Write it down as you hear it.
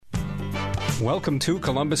Welcome to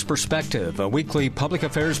Columbus Perspective, a weekly public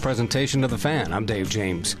affairs presentation of The Fan. I'm Dave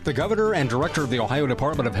James. The governor and director of the Ohio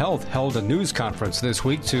Department of Health held a news conference this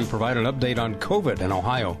week to provide an update on COVID in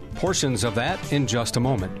Ohio. Portions of that in just a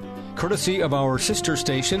moment. Courtesy of our sister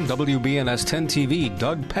station, WBNS 10 TV,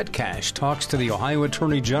 Doug Petcash talks to the Ohio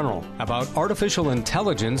Attorney General about artificial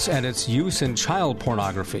intelligence and its use in child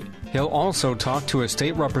pornography. He'll also talk to a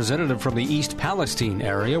state representative from the East Palestine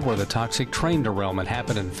area where the toxic train derailment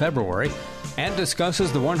happened in February, and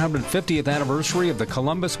discusses the 150th anniversary of the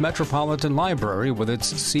Columbus Metropolitan Library with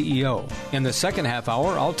its CEO. In the second half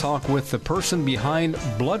hour, I'll talk with the person behind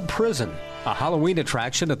Blood Prison, a Halloween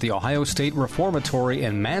attraction at the Ohio State Reformatory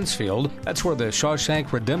in Mansfield. That's where the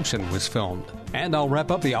Shawshank Redemption was filmed. And I'll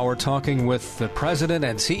wrap up the hour talking with the president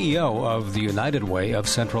and CEO of the United Way of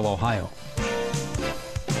Central Ohio.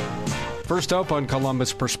 First up on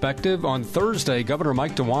Columbus Perspective, on Thursday, Governor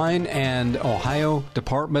Mike DeWine and Ohio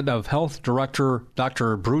Department of Health Director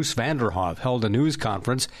Dr. Bruce Vanderhoff held a news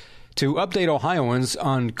conference to update Ohioans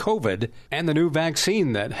on COVID and the new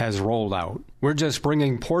vaccine that has rolled out. We're just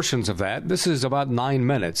bringing portions of that. This is about 9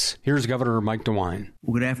 minutes. Here's Governor Mike DeWine.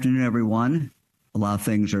 Well, good afternoon, everyone. A lot of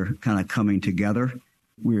things are kind of coming together.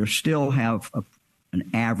 We still have an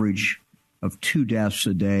average of 2 deaths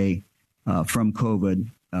a day from COVID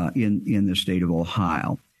in the state of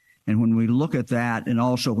Ohio. And when we look at that, and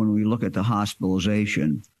also when we look at the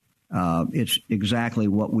hospitalization, it's exactly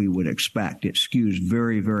what we would expect. It skews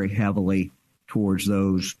very, very heavily towards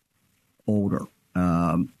those older,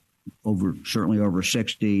 certainly over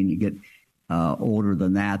 60. And you get older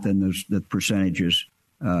than that, then the percentages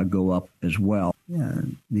go up as well.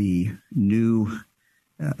 The new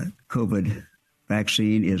COVID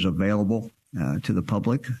vaccine is available to the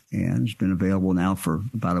public, and it's been available now for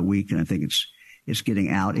about a week, and I think it's getting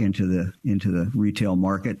out into the retail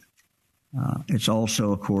market. It's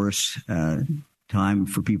also, of course, time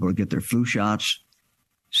for people to get their flu shots.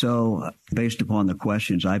 So based upon the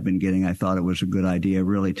questions I've been getting, I thought it was a good idea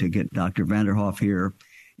really to get Dr. Vanderhoff here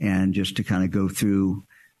and just to kind of go through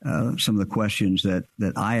some of the questions that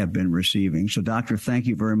I have been receiving. So, Doctor, thank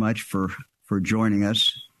you very much for joining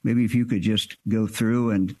us. Maybe if you could just go through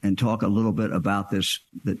and talk a little bit about the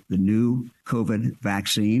new COVID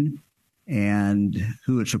vaccine and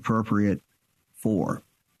who it's appropriate for.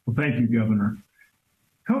 Well, thank you, Governor.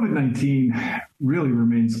 COVID-19 really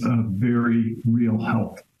remains a very real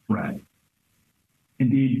health threat.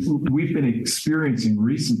 Indeed, we've been experiencing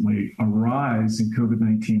recently a rise in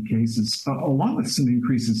COVID-19 cases, along with some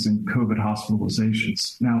increases in COVID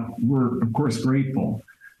hospitalizations. Now, we're, of course, grateful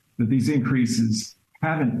that these increases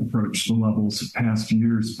haven't approached the levels of past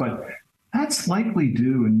years, but that's likely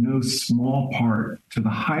due in no small part to the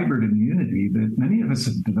hybrid immunity that many of us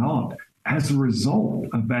have developed as a result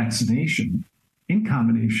of vaccination in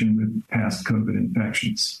combination with past COVID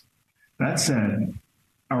infections. That said,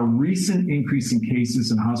 our recent increase in cases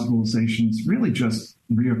and hospitalizations really just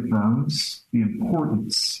reaffirms the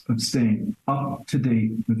importance of staying up to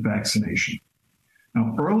date with vaccination.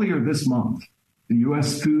 Now, earlier this month, the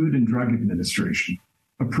U.S. Food and Drug Administration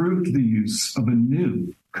approved the use of a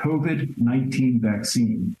new COVID-19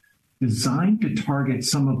 vaccine designed to target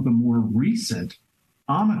some of the more recent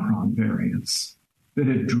Omicron variants that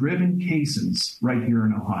have driven cases right here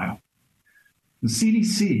in Ohio. The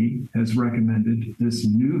CDC has recommended this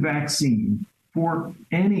new vaccine for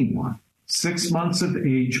anyone 6 months of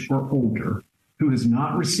age or older who has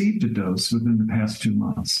not received a dose within the past 2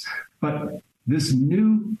 months. But this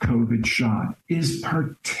new COVID shot is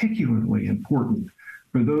particularly important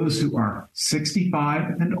for those who are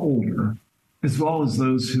 65 and older, as well as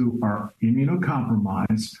those who are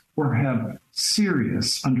immunocompromised or have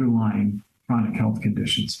serious underlying chronic health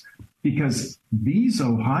conditions, because these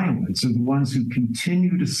Ohioans are the ones who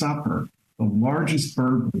continue to suffer the largest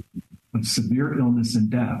burden of severe illness and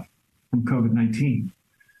death from COVID-19.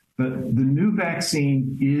 The new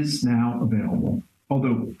vaccine is now available,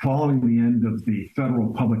 although following the end of the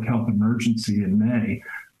federal public health emergency in May,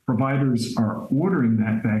 providers are ordering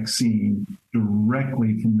that vaccine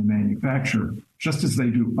directly from the manufacturer, just as they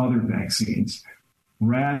do other vaccines,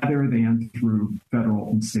 rather than through federal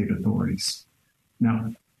and state authorities.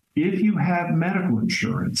 Now, if you have medical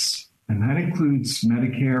insurance, and that includes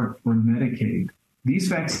Medicare or Medicaid, these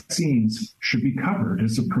vaccines should be covered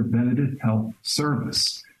as a preventative health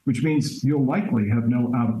service, which means you'll likely have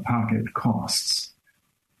no out-of-pocket costs.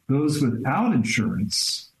 Those without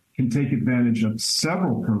insurance can take advantage of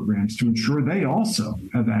several programs to ensure they also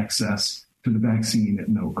have access to the vaccine at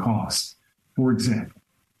no cost. For example,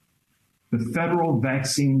 the Federal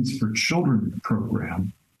Vaccines for Children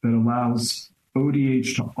program that allows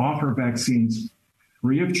ODH to offer vaccines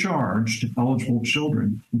free of charge to eligible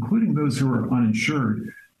children, including those who are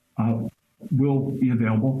uninsured, will be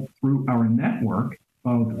available through our network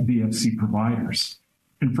of VFC providers.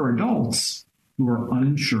 And for adults who are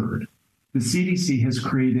uninsured, the CDC has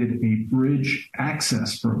created a bridge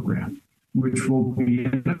access program, which will be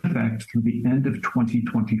in effect through the end of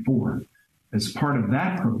 2024. As part of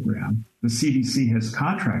that program, the CDC has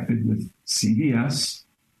contracted with CVS,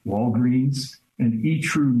 Walgreens, and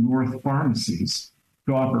eTrue North pharmacies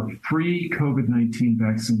to offer free COVID-19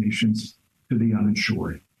 vaccinations to the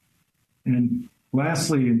uninsured. And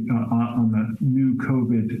lastly, on the new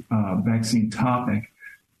COVID vaccine topic,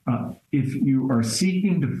 if you are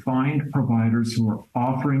seeking to find providers who are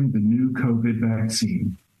offering the new COVID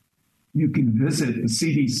vaccine, you can visit the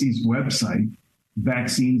CDC's website,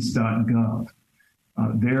 vaccines.gov.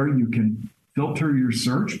 There you can filter your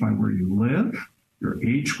search by where you live, your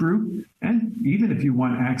age group, and even if you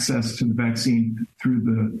want access to the vaccine through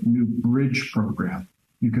the new Bridge program,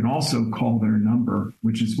 you can also call their number,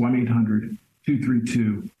 which is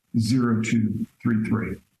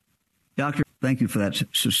 1-800-232-0233. Doctor, thank you for that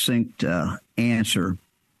succinct answer.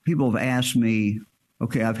 People have asked me,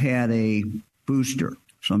 okay, I've had a booster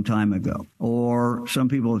some time ago, or some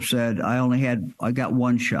people have said, I got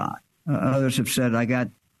one shot. Others have said,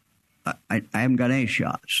 I haven't got any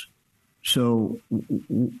shots. So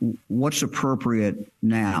what's appropriate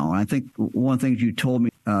now? And I think one of the things you told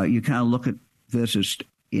me, you kind of look at this as,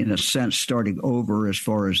 in a sense, starting over as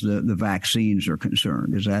far as the vaccines are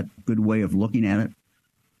concerned. Is that a good way of looking at it?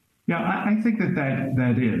 Yeah, I think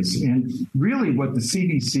that is. And really what the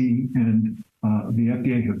CDC and the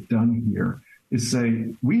FDA have done here is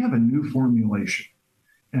say, we have a new formulation.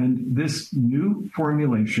 And this new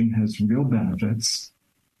formulation has real benefits.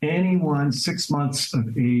 Anyone 6 months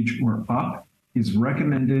of age or up is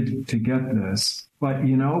recommended to get this. But,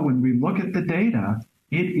 when we look at the data,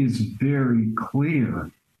 it is very clear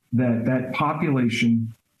that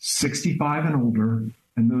population 65 and older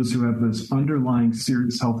and those who have those underlying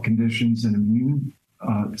serious health conditions and immune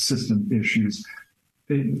system issues,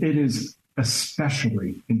 it is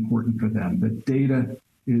especially important for them. The data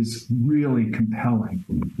is really compelling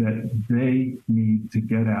that they need to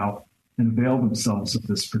get out and avail themselves of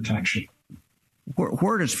this protection.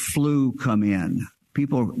 Where does flu come in?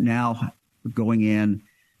 People now going in,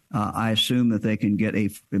 I assume that they can get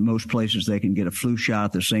in most places they can get a flu shot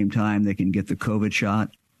at the same time they can get the COVID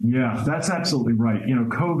shot. Yeah, that's absolutely right.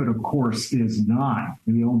 COVID, of course, is not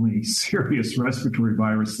the only serious respiratory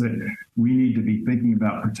virus that we need to be thinking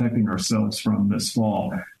about protecting ourselves from this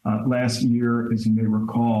fall. Last year, as you may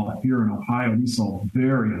recall, here in Ohio, we saw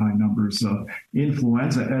very high numbers of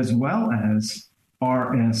influenza as well as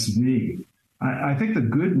RSV. I think the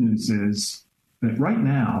good news is that right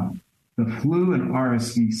now, the flu and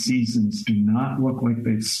RSV seasons do not look like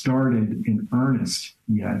they've started in earnest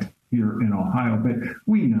yet here in Ohio, but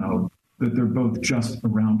we know that they're both just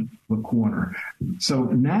around the corner. So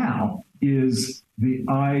now is the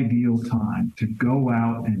ideal time to go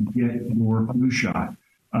out and get your flu shot.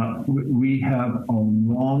 We have a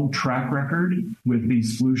long track record with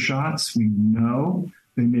these flu shots. We know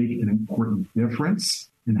they make an important difference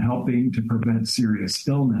in helping to prevent serious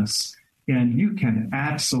illness. And you can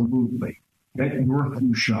absolutely get your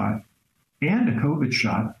flu shot and a COVID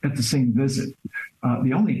shot at the same visit.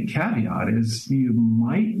 The only caveat is you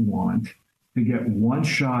might want to get one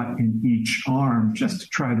shot in each arm just to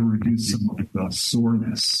try to reduce some of the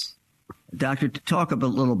soreness. Doctor, to talk a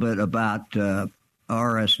little bit about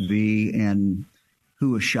RSV and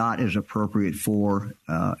who a shot is appropriate for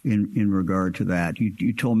in regard to that.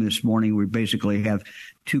 You told me this morning we basically have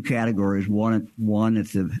two categories, one at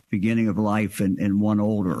the beginning of life and one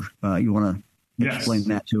older. You want to explain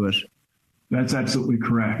that to us? That's absolutely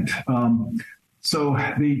correct. So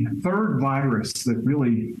the third virus that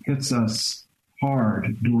really hits us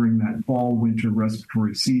hard during that fall-winter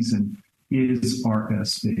respiratory season is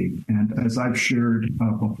RSV. And as I've shared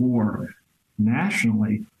before,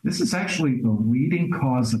 nationally, this is actually the leading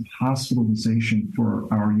cause of hospitalization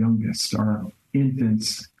for our youngest, our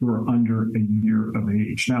infants who are under a year of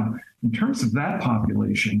age. Now, in terms of that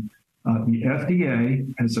population, the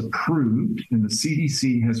FDA has approved and the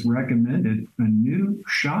CDC has recommended a new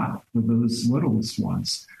shot for those littlest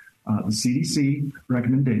ones. The CDC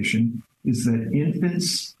recommendation is that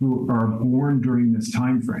infants who are born during this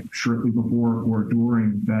time frame, shortly before or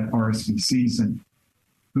during that RSV season,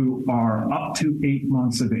 who are up to 8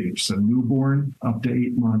 months of age, so newborn up to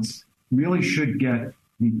 8 months, really should get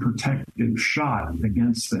the protective shot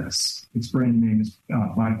against this. Its brand name is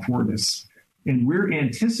Beyfortus. And we're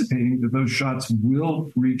anticipating that those shots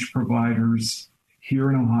will reach providers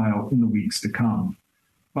here in Ohio in the weeks to come.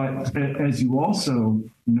 But as you also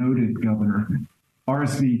noted, Governor,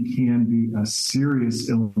 RSV can be a serious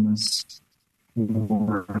illness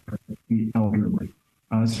for the elderly,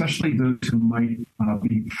 especially those who might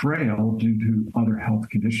be frail due to other health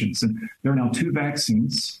conditions. And there are now 2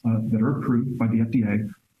 vaccines that are approved by the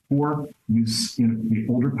FDA for use in the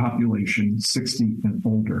older population, 60 and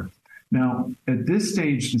older. Now, at this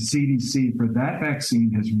stage, the CDC for that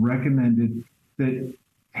vaccine has recommended that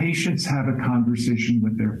patients have a conversation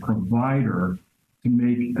with their provider to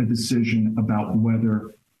make a decision about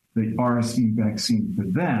whether the RSV vaccine for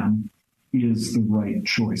them is the right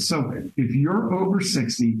choice. So if you're over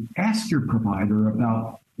 60, ask your provider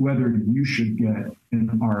about whether you should get an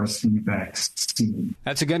RSV vaccine.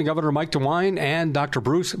 That's again Governor Mike DeWine and Dr.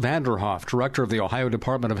 Bruce Vanderhoff, Director of the Ohio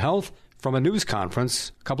Department of Health, from a news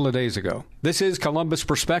conference a couple of days ago. This is Columbus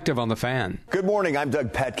Perspective on the Fan. Good morning. I'm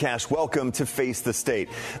Doug Petcash. Welcome to Face the State.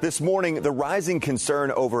 This morning, the rising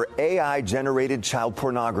concern over AI-generated child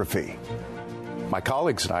pornography. My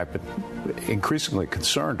colleagues and I have been increasingly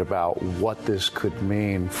concerned about what this could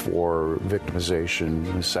mean for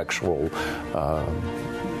victimization, sexual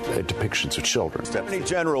depictions of children. Attorney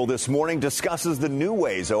General this morning discusses the new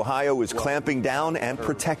ways Ohio is clamping down and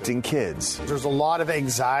protecting kids. There's a lot of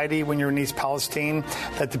anxiety when you're in East Palestine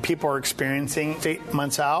that the people are experiencing 8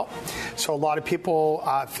 months out. So a lot of people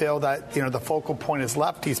feel that, the focal point is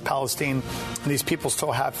left East Palestine, and these people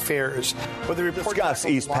still have fears. Discuss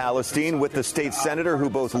East Palestine with the state senator who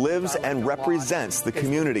both lives and represents the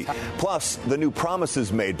community. Plus, the new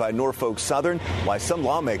promises made by Norfolk Southern, why some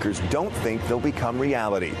lawmakers don't think they'll become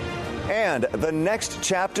reality. And the next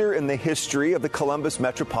chapter in the history of the Columbus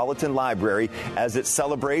Metropolitan Library as it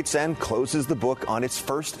celebrates and closes the book on its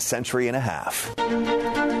first century and a half.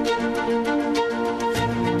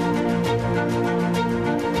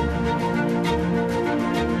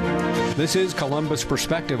 This is Columbus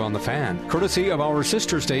Perspective on the Fan, courtesy of our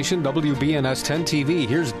sister station, WBNS 10 TV.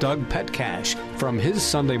 Here's Doug Petcash from his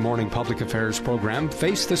Sunday morning public affairs program,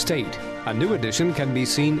 Face the State. A new edition can be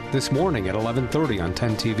seen this morning at 11:30 on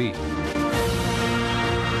 10 TV.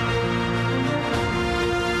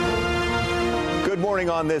 Good morning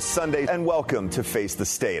on this Sunday, and welcome to Face the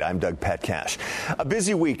State. I'm Doug Petcash. A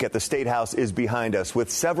busy week at the State House is behind us with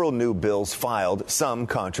several new bills filed, some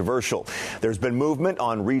controversial. There's been movement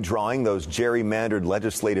on redrawing those gerrymandered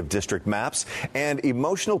legislative district maps and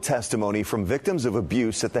emotional testimony from victims of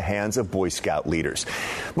abuse at the hands of Boy Scout leaders.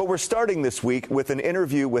 But we're starting this week with an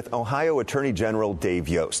interview with Ohio Attorney General Dave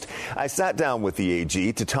Yost. I sat down with the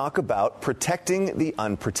AG to talk about protecting the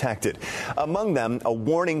unprotected. Among them, a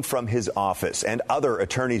warning from his office and other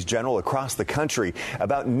attorneys general across the country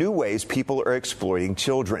about new ways people are exploiting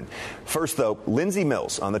children. First, though, Lindsay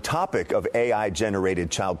Mills on the topic of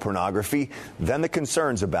AI-generated child pornography, then the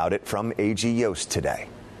concerns about it from AG Yost today.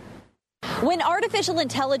 When artificial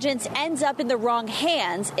intelligence ends up in the wrong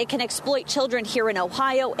hands, it can exploit children here in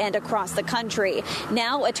Ohio and across the country.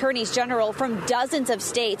 Now, attorneys general from dozens of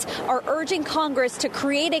states are urging Congress to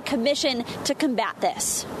create a commission to combat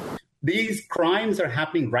this. These crimes are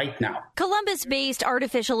happening right now. Columbus-based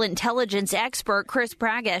artificial intelligence expert Chris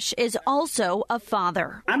Petcash is also a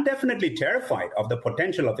father. I'm definitely terrified of the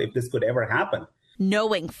potential of if this could ever happen.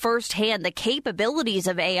 Knowing firsthand the capabilities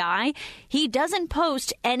of AI, he doesn't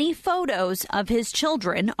post any photos of his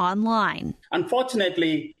children online.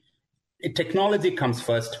 Unfortunately, technology comes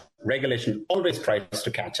first. Regulation always tries to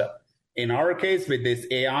catch up. In our case, with this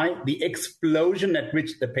AI, the explosion at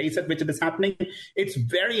which, the pace at which it is happening, it's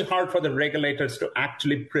very hard for the regulators to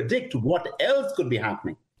actually predict what else could be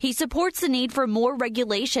happening. He supports the need for more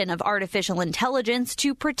regulation of artificial intelligence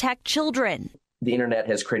to protect children. The internet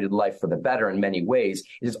has created life for the better in many ways.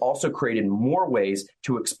 It has also created more ways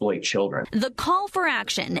to exploit children. The call for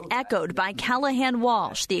action echoed by Callahan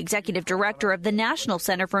Walsh, the executive director of the National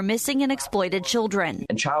Center for Missing and Exploited Children.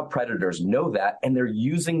 And child predators know that, and they're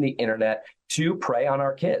using the internet to prey on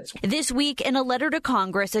our kids. This week, in a letter to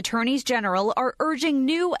Congress, attorneys general are urging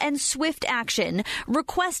new and swift action,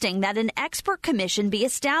 requesting that an expert commission be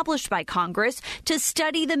established by Congress to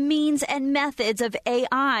study the means and methods of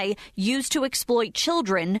AI used to exploit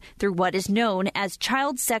children through what is known as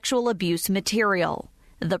child sexual abuse material.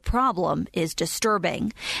 The problem is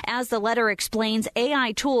disturbing. As the letter explains,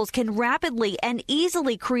 AI tools can rapidly and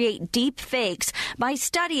easily create deep fakes by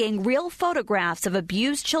studying real photographs of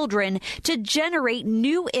abused children to generate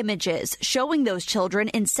new images showing those children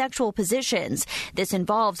in sexual positions. This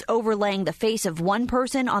involves overlaying the face of one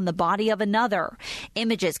person on the body of another.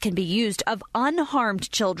 Images can be used of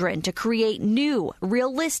unharmed children to create new,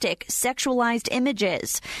 realistic, sexualized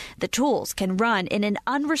images. The tools can run in an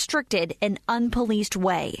unrestricted and unpoliced way.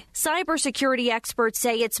 way. Cybersecurity experts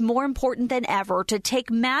say it's more important than ever to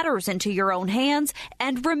take matters into your own hands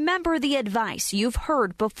and remember the advice you've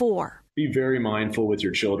heard before. Be very mindful with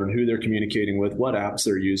your children, who they're communicating with, what apps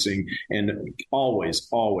they're using, and always,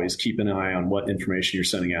 always keep an eye on what information you're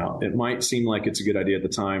sending out. It might seem like it's a good idea at the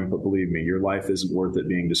time, but believe me, your life isn't worth it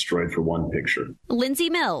being destroyed for one picture. Lindsay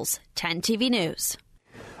Mills, 10 TV News.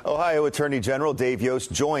 Ohio Attorney General Dave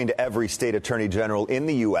Yost joined every state attorney general in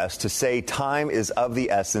the U.S. to say time is of the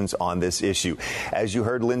essence on this issue. As you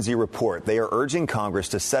heard Lindsay report, they are urging Congress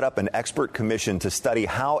to set up an expert commission to study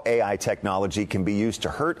how AI technology can be used to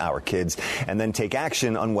hurt our kids and then take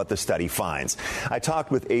action on what the study finds. I talked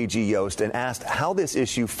with AG Yost and asked how this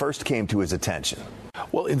issue first came to his attention.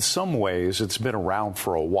 Well, in some ways, it's been around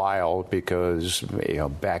for a while because,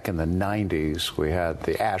 back in the 90s, we had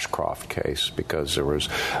the Ashcroft case because there was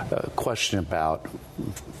a question about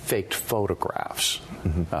faked photographs,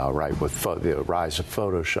 right, with the rise of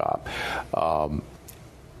Photoshop.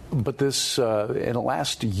 But this, in the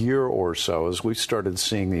last year or so, as we started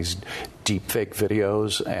seeing these deepfake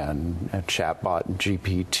videos and chatbot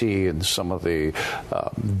GPT and some of the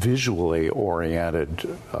visually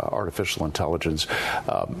oriented artificial intelligence,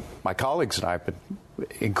 my colleagues and I have been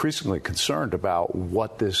increasingly concerned about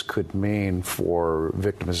what this could mean for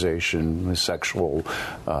victimization, sexual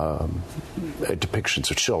depictions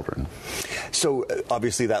of children. So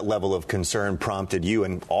obviously that level of concern prompted you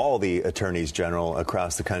and all the attorneys general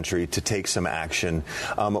across the country to take some action.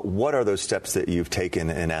 What are those steps that you've taken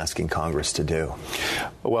in asking Congress to do?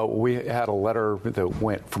 Well, we had a letter that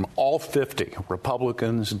went from all 50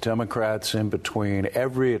 Republicans and Democrats in between.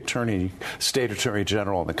 Every state attorney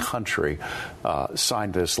general in the country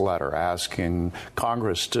signed this letter asking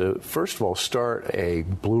Congress to, first of all, start a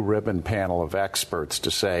blue ribbon panel of experts to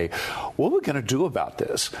say, what are we going to do about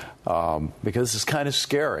this? Because it's kind of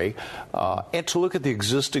scary. And to look at the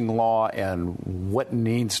existing law and what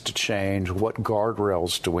needs to change, what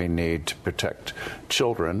guardrails do we need to protect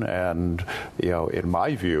children. And, in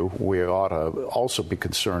my view, we ought to also be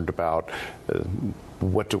concerned about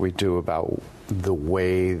what do we do about the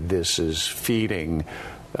way this is feeding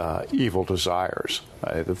evil desires.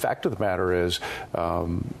 The fact of the matter is,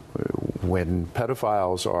 when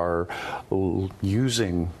pedophiles are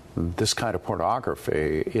using this kind of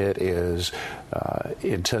pornography, it is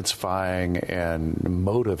intensifying and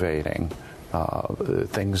motivating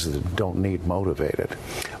things that don't need motivated.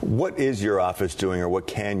 What is your office doing, or what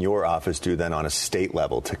can your office do then on a state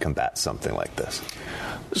level to combat something like this?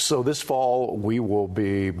 So this fall, we will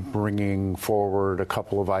be bringing forward a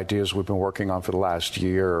couple of ideas we've been working on for the last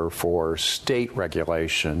year for state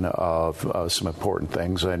regulation of some important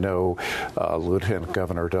things. I know Lieutenant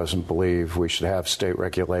Governor doesn't believe we should have state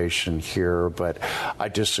regulation here, but I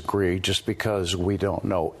disagree. Just because we don't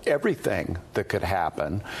know everything that could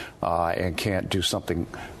happen and can't do something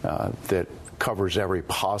that covers every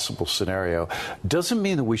possible scenario doesn't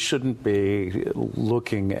mean that we shouldn't be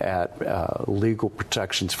looking at legal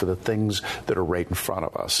protections for the things that are right in front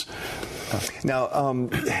of us. Now,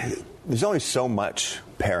 there's only so much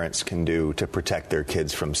parents can do to protect their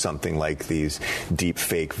kids from something like these deep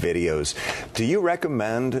fake videos. Do you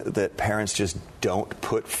recommend that parents just don't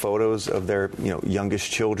put photos of their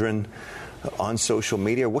youngest children on social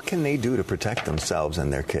media? What can they do to protect themselves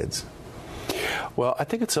and their kids? Well, I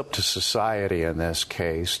think it's up to society in this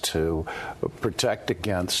case to protect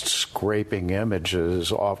against scraping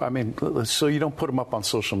images off. I mean, so you don't put them up on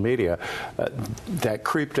social media. That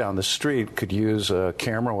creep down the street could use a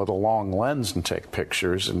camera with a long lens and take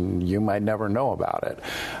pictures, and you might never know about it.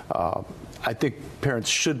 I think parents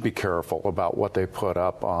should be careful about what they put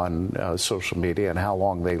up on social media and how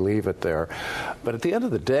long they leave it there. But at the end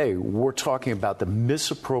of the day, we're talking about the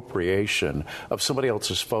misappropriation of somebody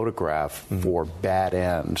else's photograph for bad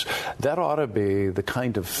ends. That ought to be the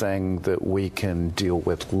kind of thing that we can deal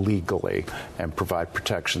with legally and provide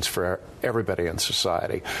protections for everybody in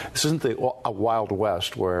society. This isn't a Wild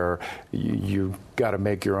West where you got to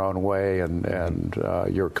make your own way and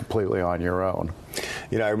you're completely on your own.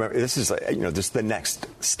 I remember this is just the next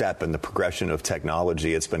step in the progression of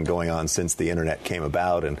technology. It's been going on since the internet came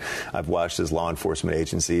about, and I've watched as law enforcement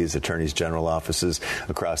agencies, attorneys general offices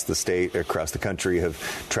across the state, across the country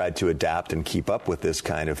have tried to adapt and keep up with this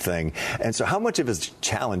kind of thing. And so how much of a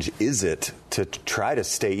challenge is it to try to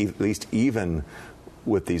stay at least even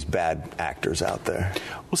with these bad actors out there.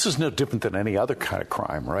 Well, this is no different than any other kind of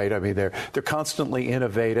crime, right? I mean, they're constantly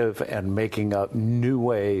innovative and making up new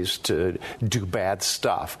ways to do bad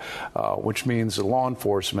stuff, which means law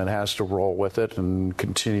enforcement has to roll with it and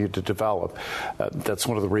continue to develop. That's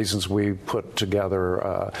one of the reasons we put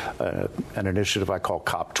together an initiative I call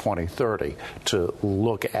COP 2030 to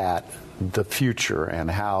look at the future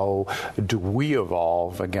and how do we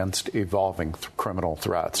evolve against evolving criminal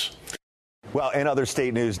threats. Well, in other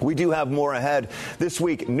state news, we do have more ahead. This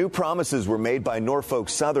week, new promises were made by Norfolk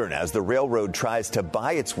Southern as the railroad tries to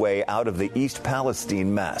buy its way out of the East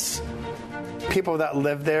Palestine mess. People that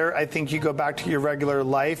live there, I think you go back to your regular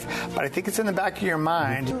life, but I think it's in the back of your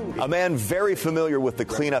mind. A man very familiar with the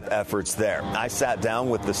cleanup efforts there. I sat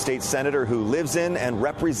down with the state senator who lives in and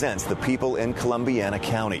represents the people in Columbiana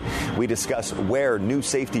County. We discuss where new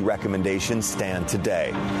safety recommendations stand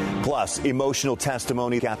today. Plus, emotional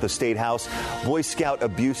testimony at the State House. Boy Scout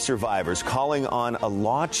abuse survivors calling on a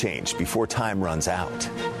law change before time runs out.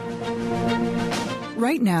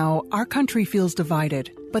 Right now, our country feels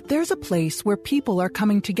divided, but there's a place where people are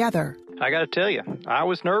coming together. I got to tell you, I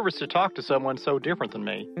was nervous to talk to someone so different than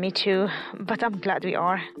me. Me too, but I'm glad we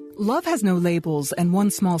are. Love Has No Labels and One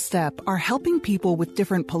Small Step are helping people with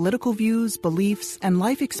different political views, beliefs, and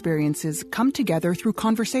life experiences come together through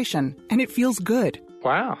conversation, and it feels good.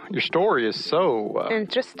 Wow, your story is so...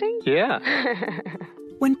 interesting? Yeah.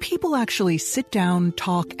 When people actually sit down,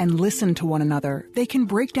 talk, and listen to one another, they can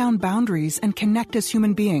break down boundaries and connect as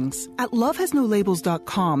human beings. At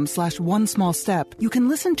lovehasnolabels.com/onesmallstep, you can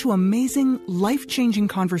listen to amazing, life-changing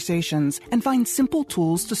conversations and find simple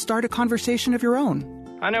tools to start a conversation of your own.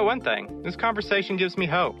 I know one thing. This conversation gives me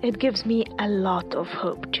hope. It gives me a lot of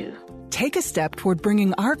hope, too. Take a step toward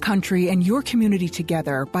bringing our country and your community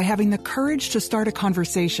together by having the courage to start a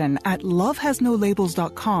conversation at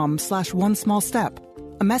lovehasnolabels.com/onesmallstep.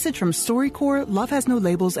 A message from StoryCorps, Love Has No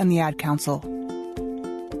Labels, and the Ad Council.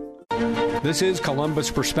 This is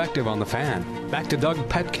Columbus Perspective on the Fan. Back to Doug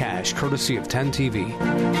Petcash, courtesy of 10 TV.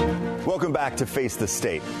 Welcome back to Face the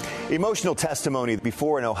State. Emotional testimony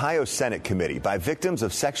before an Ohio Senate committee by victims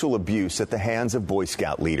of sexual abuse at the hands of Boy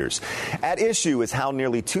Scout leaders. At issue is how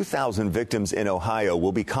nearly 2,000 victims in Ohio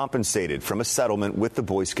will be compensated from a settlement with the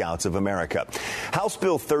Boy Scouts of America. House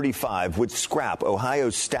Bill 35 would scrap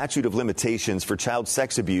Ohio's statute of limitations for child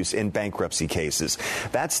sex abuse in bankruptcy cases.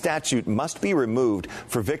 That statute must be removed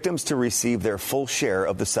for victims to receive their full share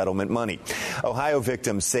of the settlement money. Ohio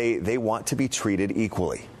victims say they want to be treated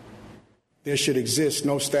equally. There should exist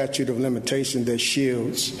no statute of limitation that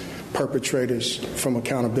shields perpetrators from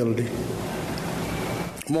accountability.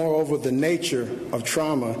 Moreover, the nature of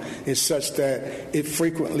trauma is such that it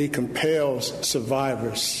frequently compels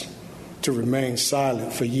survivors to remain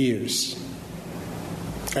silent for years,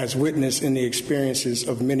 as witnessed in the experiences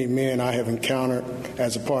of many men I have encountered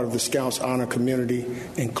as a part of the Scouts Honor community,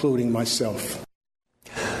 including myself.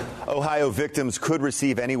 Ohio victims could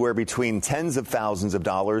receive anywhere between tens of thousands of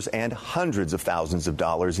dollars and hundreds of thousands of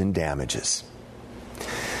dollars in damages.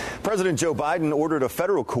 President Joe Biden ordered a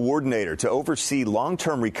federal coordinator to oversee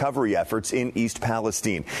long-term recovery efforts in East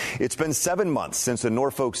Palestine. It's been 7 months since a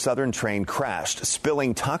Norfolk Southern train crashed,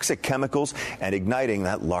 spilling toxic chemicals and igniting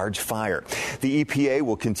that large fire. The EPA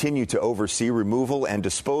will continue to oversee removal and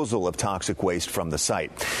disposal of toxic waste from the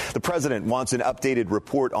site. The president wants an updated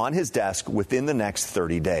report on his desk within the next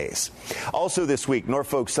 30 days. Also this week,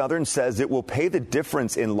 Norfolk Southern says it will pay the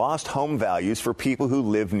difference in lost home values for people who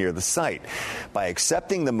live near the site. By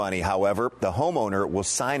accepting the money, however, the homeowner will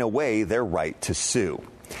sign away their right to sue.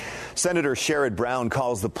 Senator Sherrod Brown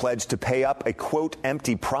calls the pledge to pay up a, quote,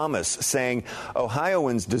 empty promise, saying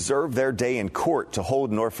Ohioans deserve their day in court to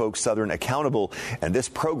hold Norfolk Southern accountable, and this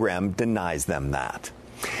program denies them that.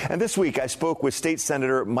 And this week, I spoke with State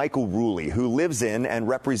Senator Michael Rulli, who lives in and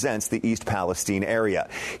represents the East Palestine area.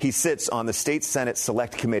 He sits on the State Senate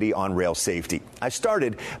Select Committee on Rail Safety. I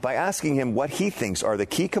started by asking him what he thinks are the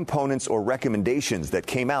key components or recommendations that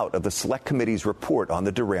came out of the Select Committee's report on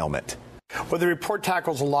the derailment. Well, the report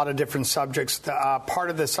tackles a lot of different subjects. Part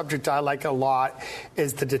of the subject I like a lot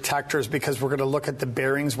is the detectors, because we're going to look at the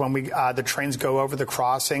bearings when the trains go over the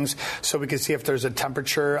crossings, so we can see if there's a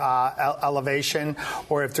temperature elevation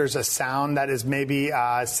or if there's a sound that is maybe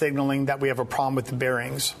signaling that we have a problem with the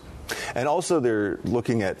bearings. And also they're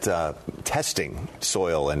looking at testing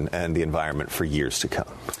soil and the environment for years to come.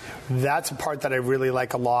 That's a part that I really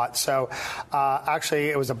like a lot. So actually,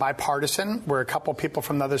 it was a bipartisan. We're a couple people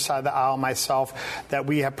from the other side of the aisle, myself, that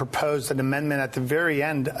we have proposed an amendment at the very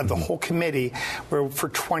end of the whole committee where for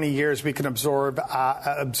 20 years we can observe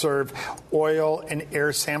oil and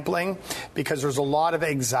air sampling, because there's a lot of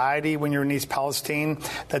anxiety when you're in East Palestine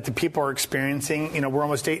that the people are experiencing. We're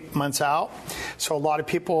almost 8 months out. So a lot of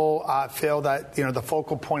people feel that, the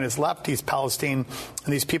focal point is left East Palestine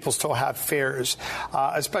and these people still have fears,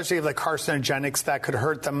 especially the carcinogenics that could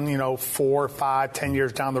hurt them, 4, 5, 10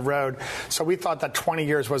 years down the road. So we thought that 20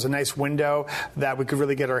 years was a nice window that we could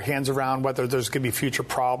really get our hands around whether there's going to be future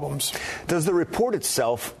problems. Does the report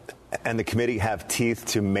itself and the committee have teeth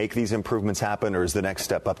to make these improvements happen, or is the next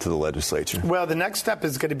step up to the legislature? Well, the next step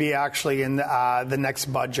is going to be actually in the next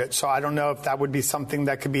budget. So I don't know if that would be something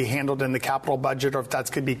that could be handled in the capital budget or if that's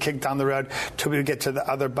going to be kicked down the road till we get to the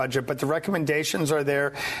other budget. But the recommendations are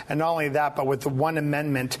there. And not only that, but with the one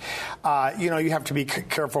amendment, you have to be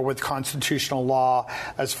careful with constitutional law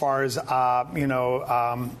as far as,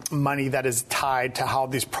 money that is tied to how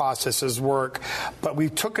these processes work. But we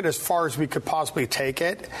took it as far as we could possibly take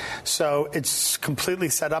it. So it's completely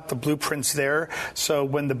set up. The blueprint's there. So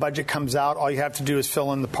when the budget comes out, all you have to do is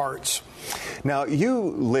fill in the parts. Now, you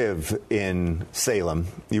live in Salem.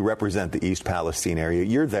 You represent the East Palestine area.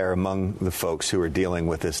 You're there among the folks who are dealing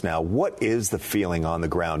with this now. What is the feeling on the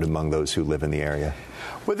ground among those who live in the area?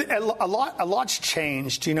 Well, a lot's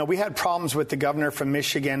changed. We had problems with the governor from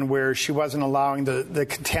Michigan where she wasn't allowing the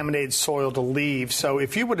contaminated soil to leave. So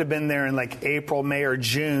if you would have been there in like April, May, or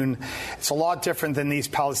June, it's a lot different than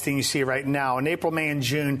East Palestine you see right now. In April, May, and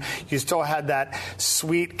June, you still had that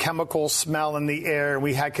sweet chemical smell in the air.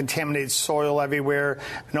 We had contaminated soil everywhere,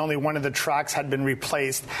 and only one of the tracks had been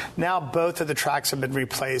replaced. Now both of the tracks have been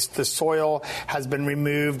replaced. The soil has been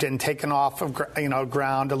removed and taken off of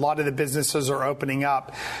ground. A lot of the businesses are opening up.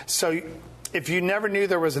 So if you never knew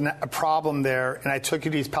there was a problem there, and I took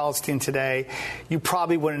you to East Palestine today, you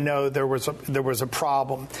probably wouldn't know there was a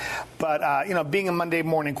problem. But being a Monday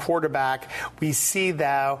morning quarterback, we see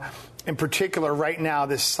that. In particular, right now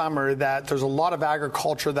this summer, that there's a lot of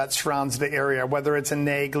agriculture that surrounds the area, whether it's in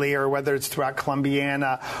Nagley or whether it's throughout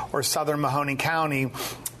Columbiana or southern Mahoning County.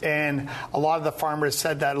 And a lot of the farmers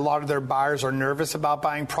said that a lot of their buyers are nervous about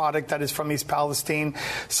buying product that is from East Palestine.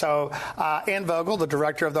 So Ann Vogel, the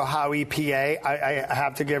director of the Ohio EPA, I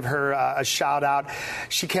have to give her a shout out.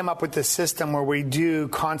 She came up with this system where we do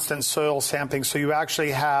constant soil sampling. So you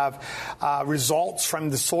actually have results from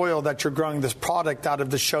the soil that you're growing this product out of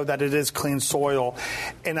to show that it is clean soil.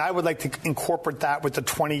 And I would like to incorporate that with the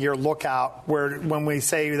 20-year lookout, where when we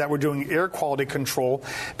say that we're doing air quality control,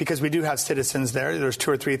 because we do have citizens there. There's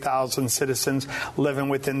 2,000 or 3,000 citizens living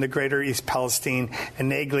within the greater East Palestine and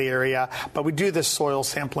Nagley area. But we do this soil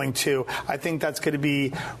sampling too. I think that's going to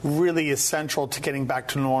be really essential to getting back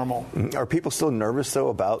to normal. Are people still nervous, though,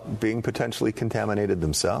 about being potentially contaminated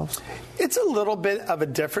themselves? It's a little bit of a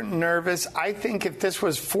different nervous. I think if this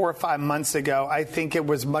was 4 or 5 months ago, I think it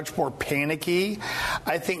was much more panicky.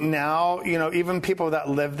 I think now, even people that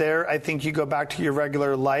live there, I think you go back to your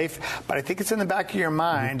regular life, but I think it's in the back of your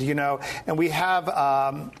mind, and we have,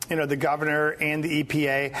 the governor and the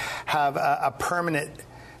EPA have a permanent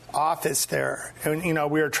office there. And,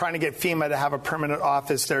 we are trying to get FEMA to have a permanent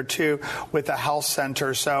office there, too, with a health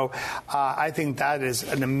center. So I think that is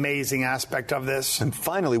an amazing aspect of this. And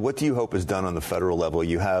finally, what do you hope is done on the federal level?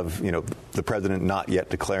 You have, the president not yet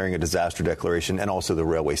declaring a disaster declaration and also the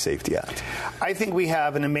Railway Safety Act. I think we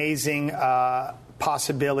have an amazing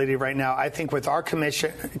possibility right now. I think with our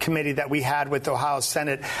committee that we had with the Ohio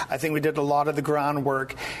Senate, I think we did a lot of the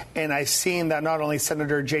groundwork. And I've seen that not only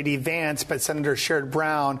Senator J.D. Vance, but Senator Sherrod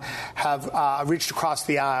Brown have reached across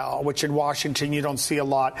the aisle, which in Washington you don't see a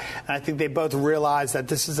lot. And I think they both realize that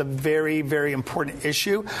this is a very, very important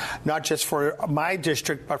issue, not just for my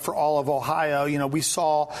district, but for all of Ohio. We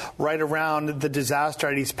saw right around the disaster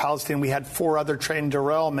at East Palestine, we had 4 other train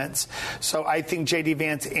derailments. So I think J.D.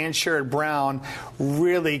 Vance and Sherrod Brown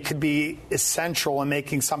really could be essential in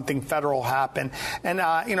making something federal happen. And,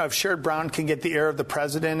 if Sherrod Brown can get the ear of the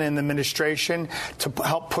president and the administration to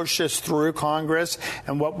help push this through Congress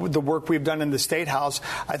and the work we've done in the State House,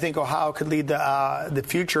 I think Ohio could lead the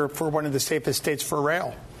future for one of the safest states for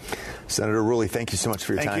rail. Senator Rulli, thank you so much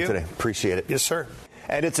for your time today. Appreciate it. Yes, sir.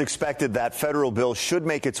 And it's expected that federal bill should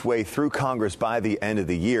make its way through Congress by the end of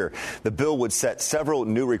the year. The bill would set several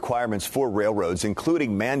new requirements for railroads,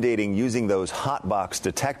 including mandating using those hot box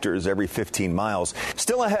detectors every 15 miles.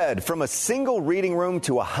 Still ahead, from a single reading room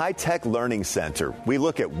to a high-tech learning center, we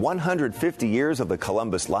look at 150 years of the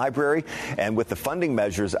Columbus Library. And with the funding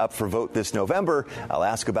measures up for vote this November, I'll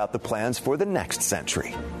ask about the plans for the next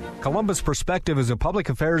century. Columbus Perspective is a public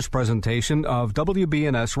affairs presentation of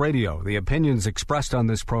WBNS Radio. The opinions expressed on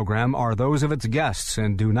this program are those of its guests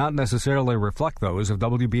and do not necessarily reflect those of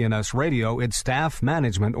WBNS Radio, its staff,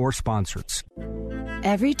 management, or sponsors.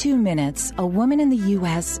 Every 2 minutes, a woman in the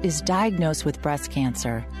U.S. is diagnosed with breast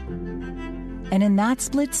cancer. And in that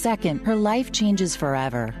split second, her life changes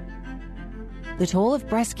forever. The toll of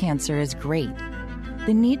breast cancer is great.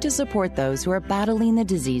 The need to support those who are battling the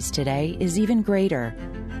disease today is even greater.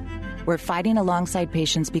 We're fighting alongside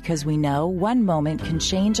patients because we know one moment can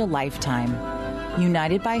change a lifetime.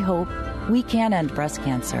 United by hope, we can end breast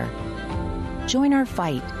cancer. Join our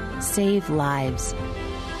fight. Save lives.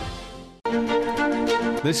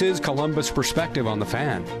 This is Columbus Perspective on the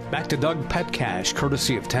Fan. Back to Doug Petcash,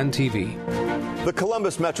 courtesy of 10 TV. The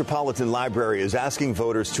Columbus Metropolitan Library is asking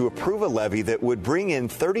voters to approve a levy that would bring in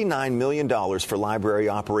 $39 million for library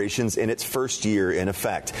operations in its first year in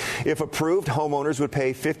effect. If approved, homeowners would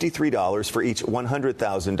pay $53 for each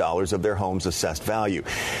 $100,000 of their home's assessed value.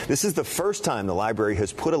 This is the first time the library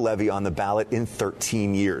has put a levy on the ballot in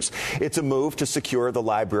 13 years. It's a move to secure the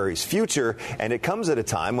library's future, and it comes at a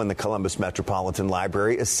time when the Columbus Metropolitan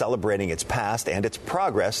Library is celebrating its past and its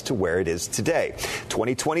progress to where it is today.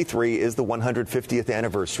 2023 is the 150th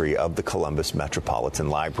anniversary of the Columbus Metropolitan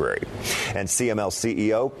Library. And CML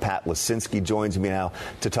CEO Pat Losinski joins me now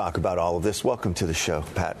to talk about all of this. Welcome to the show,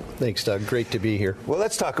 Pat. Thanks, Doug. Great to be here. Well,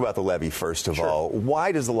 let's talk about the levy first of all.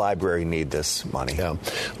 Why does the library need this money? Yeah.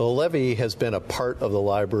 Well, the levy has been a part of the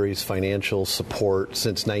library's financial support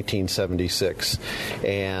since 1976.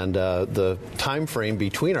 And the time frame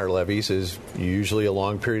between our levies is usually a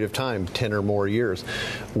long period of time, 10 or more years.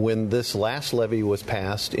 When this last levy was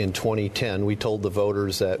passed in 2010, we told the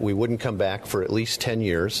voters that we wouldn't come back for at least 10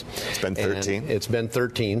 years. It's been 13. It's been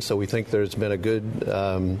 13, so we think there's been a good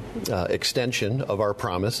extension of our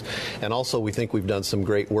promise. And also, we think we've done some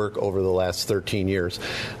great work over the last 13 years.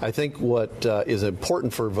 I think what is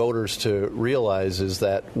important for voters to realize is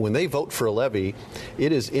that when they vote for a levy,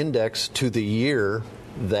 it is indexed to the year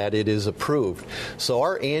that it is approved. So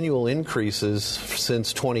our annual increases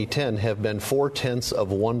since 2010 have been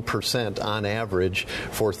 0.4% on average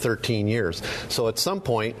for 13 years. So at some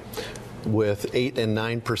point, with 8 and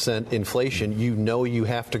 9% inflation, you know you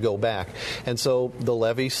have to go back. And so the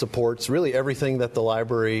levy supports really everything that the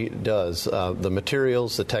library does, the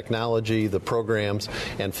materials, the technology, the programs,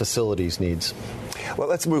 and facilities needs. Well,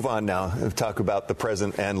 let's move on now and talk about the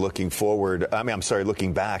present and looking forward.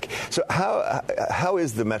 Looking back. So how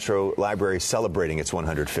is the Metro Library celebrating its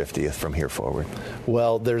 150th from here forward?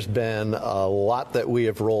 Well, there's been a lot that we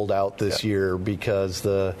have rolled out this year because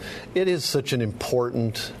it is such an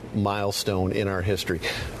important milestone in our history.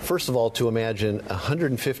 First of all, to imagine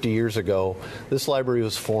 150 years ago, this library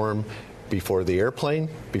was formed before the airplane,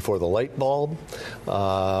 before the light bulb.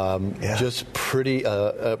 Just pretty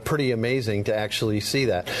amazing to actually see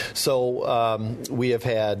that. So we have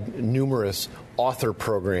had numerous author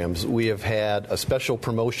programs. We have had a special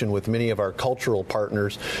promotion with many of our cultural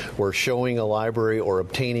partners where showing a library or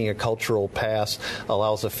obtaining a cultural pass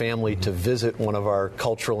allows a family to visit one of our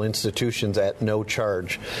cultural institutions at no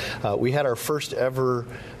charge. We had our first ever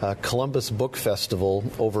Columbus Book Festival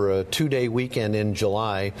over a 2-day weekend in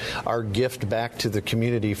July, our gift back to the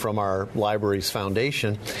community from our library's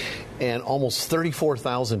foundation. And almost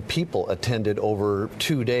 34,000 people attended over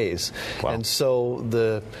 2 days. Wow. And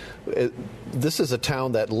so this is a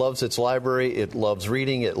town that loves its library, it loves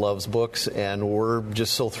reading, it loves books, and we're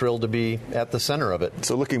just so thrilled to be at the center of it.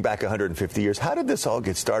 So looking back 150 years, how did this all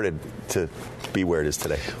get started to be where it is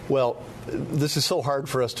today? Well, this is so hard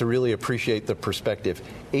for us to really appreciate the perspective.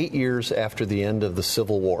 8 years after the end of the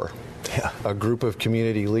Civil War, a group of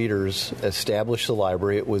community leaders established the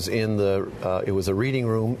library. It was it was a reading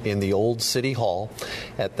room in the old City Hall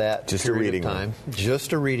at that period of time.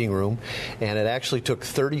 Just a reading room. And it actually took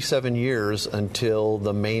 37 years until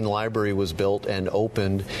the main library was built and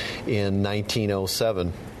opened in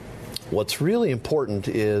 1907. What's really important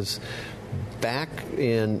is back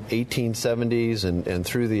in 1870s and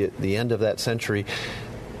through the end of that century,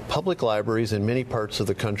 public libraries in many parts of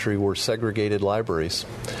the country were segregated libraries.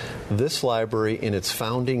 This library, in its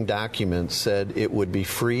founding documents, said it would be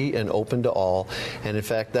free and open to all. And in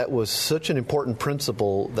fact, that was such an important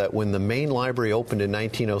principle that when the main library opened in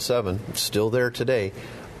 1907, still there today,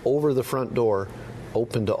 over the front door,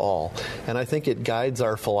 open to all. And I think it guides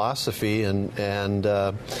our philosophy, and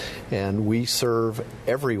we serve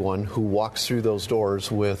everyone who walks through those doors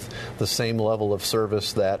with the same level of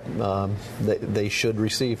service that they should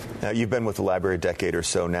receive. Now, you've been with the library a decade or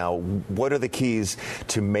so now. What are the keys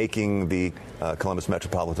to making the Columbus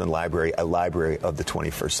Metropolitan Library a library of the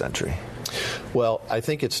 21st century? Well, I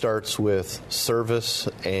think it starts with service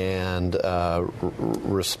and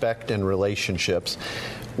respect and relationships.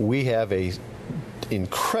 We have a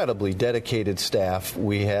incredibly dedicated staff.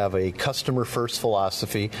 We have a customer-first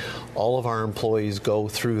philosophy. All of our employees go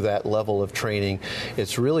through that level of training.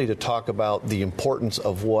 It's really to talk about the importance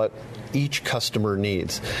of what each customer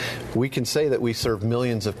needs. We can say that we serve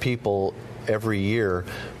millions of people every year,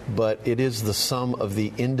 but it is the sum of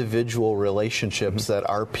the individual relationships that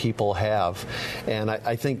our people have. And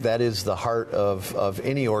I think that is the heart of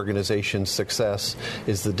any organization's success,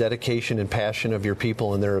 is the dedication and passion of your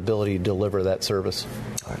people and their ability to deliver that service.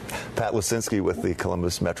 All right. Pat Losinski with the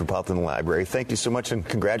Columbus Metropolitan Library. Thank you so much, and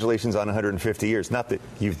congratulations on 150 years. Not that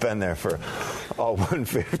you've been there for all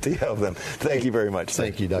 150 of them. Thank you very much.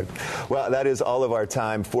 Thank you, Doug. Well, that is all of our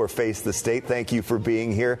time for Face the State. Thank you for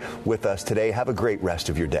being here with us today. Have a great rest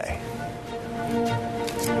of your day.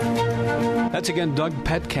 That's again Doug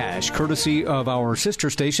Petcash, courtesy of our sister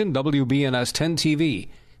station, WBNS 10 TV,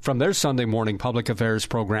 from their Sunday morning public affairs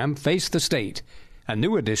program, Face the State. A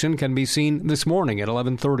new edition can be seen this morning at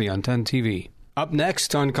 11:30 on 10 TV. Up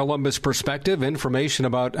next on Columbus Perspective, information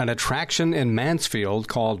about an attraction in Mansfield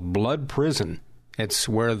called Blood Prison. It's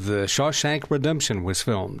where the Shawshank Redemption was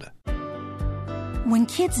filmed. When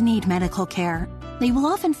kids need medical care, they will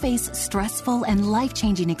often face stressful and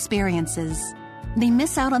life-changing experiences. They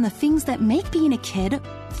miss out on the things that make being a kid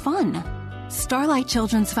fun. Starlight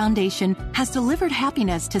Children's Foundation has delivered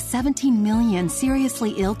happiness to 17 million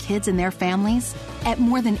seriously ill kids and their families at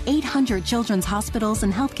more than 800 children's hospitals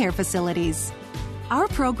and healthcare facilities. Our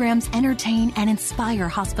programs entertain and inspire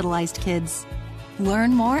hospitalized kids.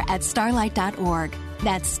 Learn more at starlight.org.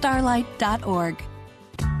 That's starlight.org.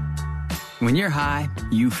 When you're high,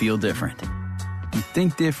 you feel different. You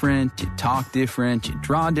think different, you talk different, you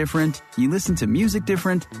draw different, you listen to music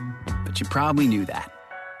different, but you probably knew that.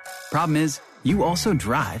 Problem is, you also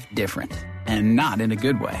drive different, and not in a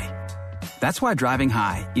good way. That's why driving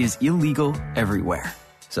high is illegal everywhere.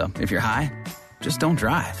 So if you're high, just don't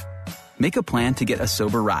drive. Make a plan to get a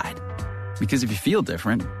sober ride. Because if you feel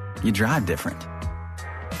different, you drive different.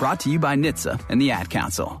 Brought to you by NHTSA and the Ad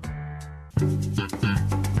Council.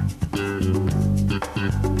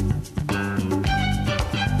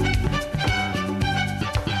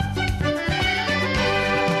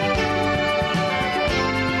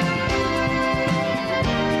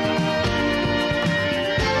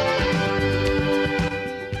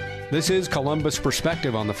 This is Columbus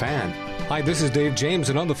Perspective on the Fan. Hi, this is Dave James,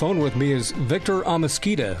 and on the phone with me is Victor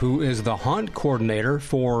Amesquita, who is the haunt coordinator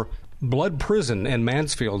for Blood Prison in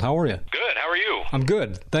Mansfield. How are you? Good. How are you? I'm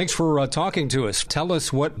good. Thanks for talking to us. Tell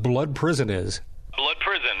us what Blood Prison is. Blood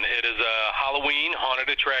Prison. It is a Halloween haunted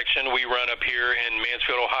attraction we run up here in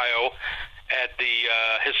Mansfield, Ohio, at the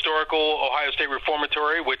historical Ohio State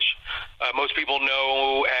Reformatory, which most people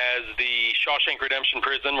know as the Shawshank Redemption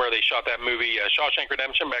prison, where they shot that movie Shawshank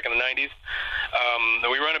Redemption back in the 90s.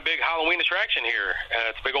 We run a big Halloween attraction here.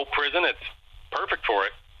 It's a big old prison. It's perfect for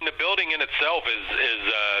it. The building in itself is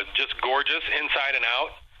just gorgeous inside and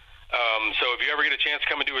out. So if you ever get a chance to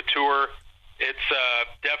come and do a tour, it's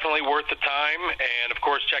definitely worth the time. And, of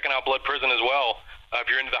course, checking out Blood Prison as well. If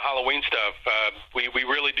you're into the Halloween stuff, we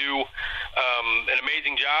really do an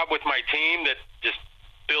amazing job with my team that just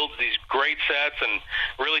builds these great sets and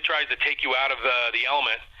really tries to take you out of the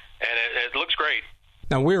element, and it looks great.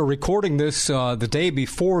 Now, we're recording this the day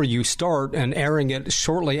before you start and airing it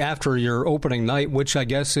shortly after your opening night, which I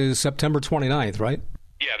guess is September 29th, right?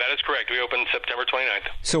 Yeah, that is correct. We open September 29th.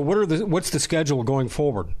 So what's the schedule going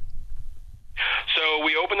forward? So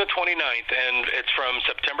we open the 29th, and it's from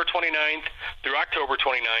September 29th through October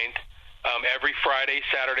 29th, every Friday,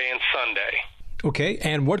 Saturday, and Sunday. Okay,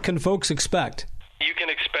 and what can folks expect? You can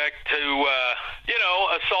expect to,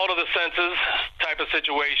 assault of the senses type of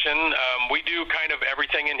situation. We do kind of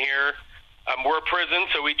everything in here. We're a prison,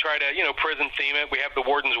 so we try to, prison theme it. We have the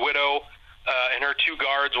warden's widow and her two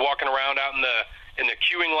guards walking around out in the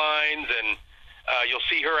queuing lines, and you'll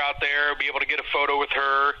see her out there, be able to get a photo with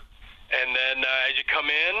her. And then as you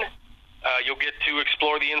come in, you'll get to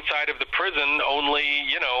explore the inside of the prison, only,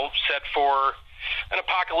 set for an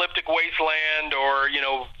apocalyptic wasteland, or,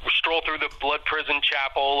 stroll through the Blood Prison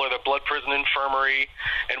Chapel or the Blood Prison Infirmary.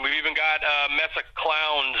 And we've even got a mess of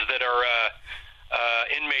clowns that are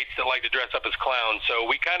inmates that like to dress up as clowns. So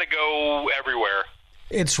we kind of go everywhere.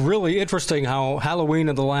 It's really interesting how Halloween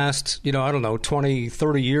in the last, 20,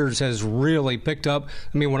 30 years has really picked up.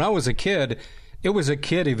 I mean, when I was a kid, it was a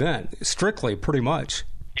kid event, strictly, pretty much.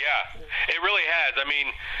 Yeah, it really has. I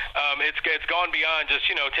mean, it's gone beyond just,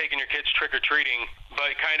 taking your kids trick-or-treating,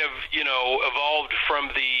 but kind of, evolved from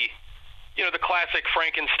the classic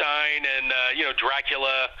Frankenstein and,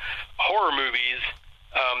 Dracula horror movies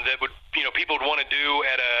that would, people would want to do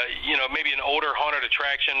at a, maybe an older haunted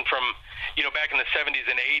attraction from, back in the 70s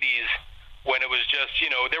and 80s, when it was just,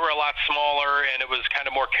 they were a lot smaller and it was kind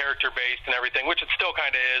of more character-based and everything, which it still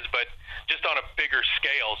kind of is, but just on a bigger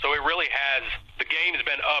scale. So it really has, the game's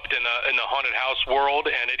been upped in the haunted house world,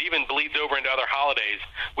 and it even bleeds over into other holidays.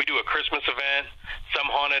 We do a Christmas event. Some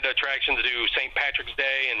haunted attractions do St. Patrick's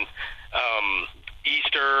Day and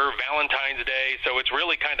Easter, Valentine's Day. So it's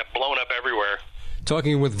really kind of blown up everywhere.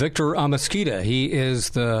 Talking with Victor Amesquita. He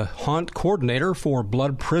is the haunt coordinator for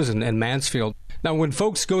Blood Prison in Mansfield. Now, when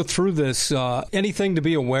folks go through this, anything to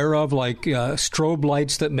be aware of, like strobe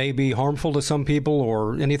lights that may be harmful to some people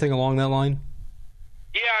or anything along that line?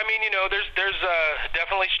 Yeah, I mean, there's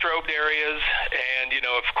definitely strobed areas, and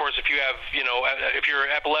of course, if you have, if you're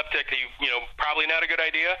epileptic, probably not a good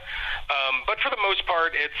idea. But for the most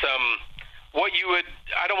part, it's what you would,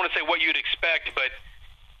 I don't want to say what you'd expect, but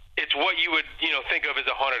it's what you would, think of as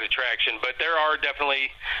a haunted attraction. But there are definitely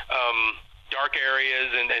dark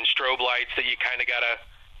areas and strobe lights that you kind of got to,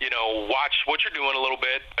 watch what you're doing a little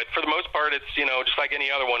bit. But for the most part, it's, just like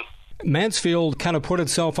any other one. Mansfield kind of put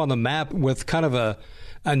itself on the map with kind of a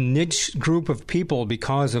niche group of people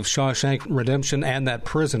because of Shawshank Redemption and that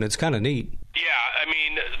prison. It's kind of neat. Yeah, I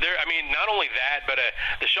mean, not only that, but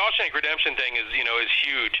the Shawshank Redemption thing is, is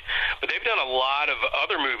huge. But they've done a lot of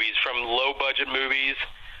other movies, from low-budget movies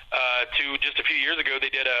to just a few years ago, they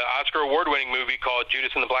did an Oscar award-winning movie called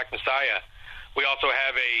Judas and the Black Messiah. We also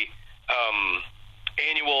have a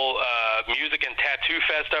annual music and tattoo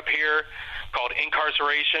fest up here called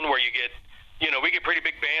Incarceration, where you get, we get pretty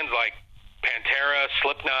big bands like Pantera,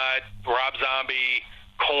 Slipknot, Rob Zombie,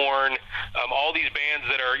 Korn, all these bands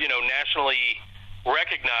that are, nationally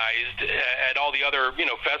recognized at all the other,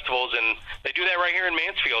 festivals. And they do that right here in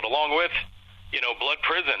Mansfield, along with, Blood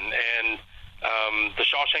Prison and the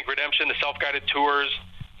Shawshank Redemption, the self-guided tours.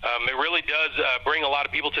 It really does bring a lot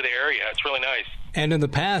of people to the area. It's really nice. And in the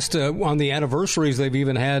past, on the anniversaries, they've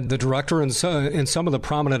even had the director and some of the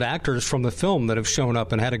prominent actors from the film that have shown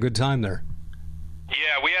up and had a good time there.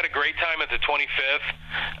 Yeah, we had a great time at the 25th.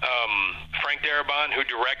 Frank Darabont, who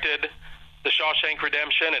directed The Shawshank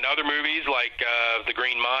Redemption and other movies like The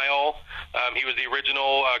Green Mile, he was the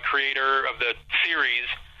original creator of the series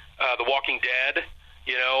The Walking Dead.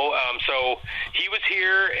 So he was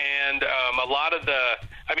here, and a lot of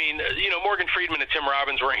Morgan Freeman and Tim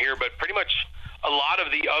Robbins weren't here, but pretty much a lot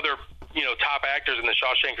of the other, top actors in the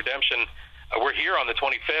Shawshank Redemption were here on the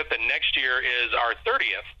 25th, and next year is our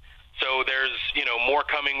 30th. So there's, more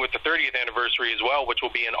coming with the 30th anniversary as well, which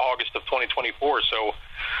will be in August of 2024. So,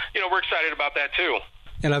 we're excited about that too.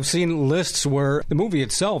 And I've seen lists where the movie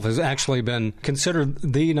itself has actually been considered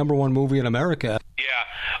the number one movie in America. Yeah.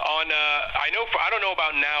 I don't know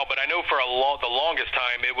about now, but I know for the longest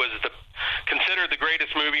time it was considered the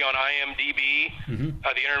greatest movie on IMDb,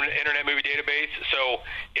 the Internet Movie Database. So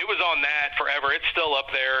it was on that forever. It's still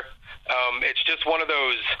up there. It's just one of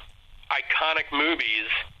those iconic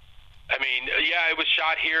movies. I mean, yeah, it was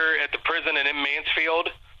shot here at the prison and in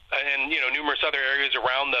Mansfield and, numerous other areas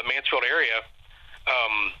around the Mansfield area.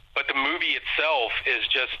 But the movie itself is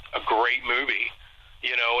just a great movie,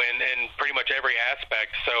 in pretty much every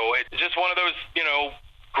aspect. So it's just one of those,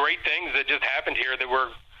 great things that just happened here that we're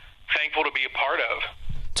thankful to be a part of.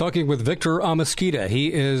 Talking with Victor Amesquita.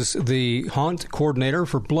 He is the haunt coordinator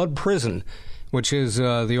for Blood Prison, which is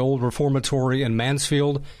the old reformatory in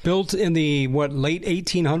Mansfield, built in the, late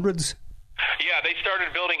 1800s? Yeah, they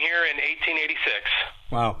started building here in 1886.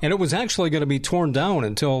 Wow. And it was actually going to be torn down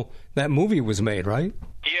until that movie was made, right?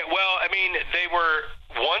 Yeah, well, I mean,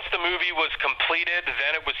 once the movie was completed,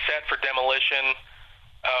 then it was set for demolition.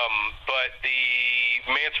 But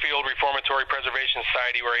the Mansfield Reformatory Preservation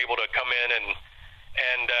Society were able to come in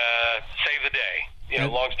and save the day.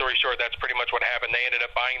 Long story short, that's pretty much what happened. They ended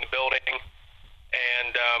up buying the building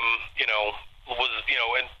and,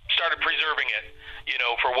 and started preserving it,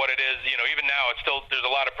 for what it is. Even now, it's still, there's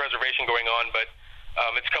a lot of preservation going on, but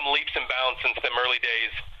it's come leaps and bounds since them early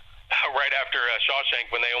days, right after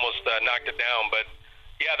Shawshank, when they almost knocked it down. But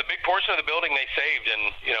Yeah, the big portion of the building they saved,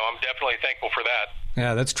 and, I'm definitely thankful for that.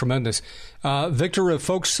 Yeah, that's tremendous. Victor, if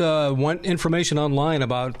folks want information online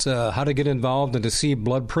about how to get involved and to see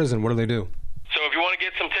Blood Prison, what do they do? So if you want to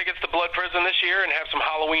get some tickets to Blood Prison this year and have some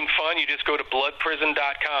Halloween fun, you just go to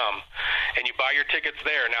bloodprison.com and you buy your tickets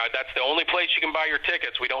there. Now, that's the only place you can buy your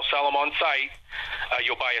tickets. We don't sell them on site.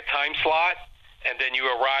 You'll buy a time slot, and then you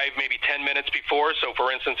arrive maybe 10 minutes before. So,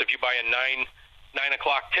 for instance, if you buy a 9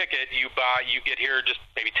 o'clock ticket, you get here just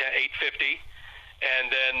maybe 8:50. And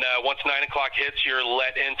then once 9 o'clock hits, you're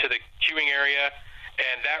let into the queuing area,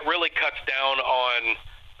 and that really cuts down on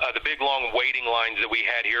the big, long waiting lines that we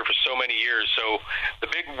had here for so many years. So the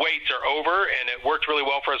big waits are over, and it worked really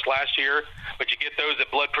well for us last year. But you get those at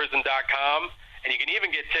bloodprison.com, and you can even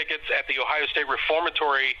get tickets at the Ohio State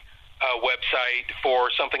Reformatory website for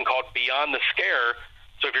something called Beyond the Scare.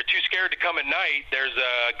 So if you're too scared to come at night, there's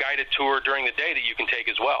a guided tour during the day that you can take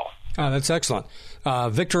as well. That's excellent.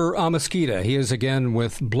 Victor Amesquita, he is again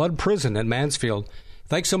with Blood Prison at Mansfield.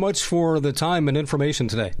 Thanks so much for the time and information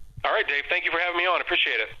today. All right, Dave. Thank you for having me on.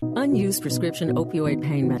 Appreciate it. Unused prescription opioid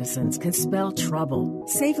pain medicines can spell trouble.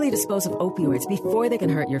 Safely dispose of opioids before they can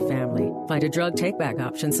hurt your family. Find a drug take-back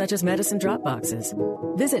option such as medicine drop boxes.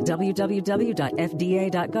 Visit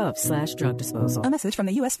www.fda.gov/drug disposal. A message from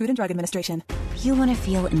the U.S. Food and Drug Administration. You want to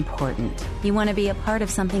feel important. You want to be a part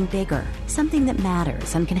of something bigger, something that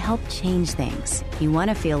matters and can help change things. You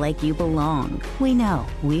want to feel like you belong. We know.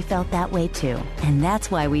 We felt that way too. And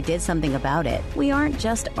that's why we did something about it. We aren't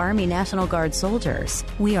just Army National Guard soldiers.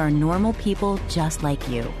 We are normal people just like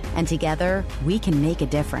you. And together, we can make a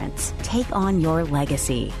difference. Take on your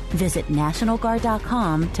legacy. Visit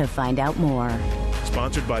NationalGuard.com to find out more.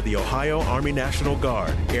 Sponsored by the Ohio Army National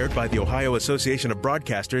Guard. Aired by the Ohio Association of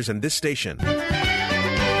Broadcasters and this station.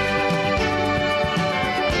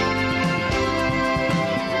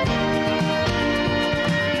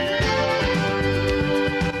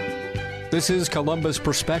 This is Columbus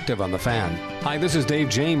Perspective on the Fan. Hi, this is Dave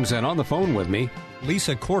James, and on the phone with me,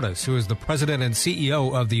 Lisa Courtice, who is the president and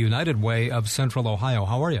CEO of the United Way of Central Ohio.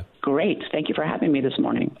 How are you? Great. Thank you for having me this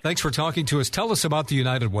morning. Thanks for talking to us. Tell us about the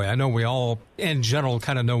United Way. I know we all, in general,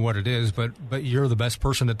 kind of know what it is, but you're the best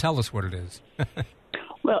person to tell us what it is.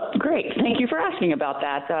 Well, great. Thank you for asking about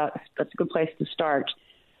that. That's a good place to start.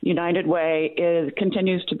 United Way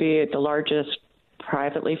continues to be the largest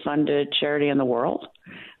privately funded charity in the world.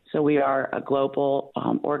 So we are a global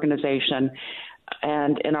organization,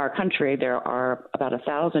 and in our country there are about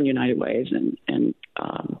 1,000 United Ways in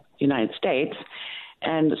United States,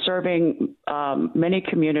 and serving many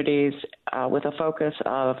communities with a focus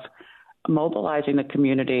of mobilizing the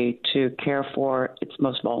community to care for its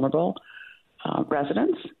most vulnerable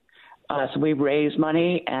residents. So we raise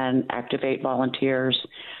money and activate volunteers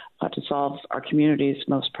to solve our community's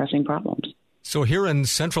most pressing problems. So here in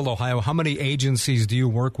Central Ohio, how many agencies do you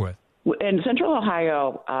work with? In Central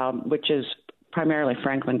Ohio, which is primarily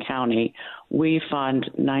Franklin County, we fund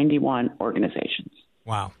 91 organizations.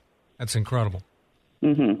 Wow, that's incredible.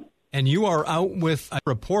 Mm-hmm. And you are out with a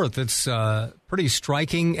report that's pretty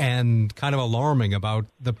striking and kind of alarming about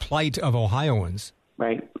the plight of Ohioans.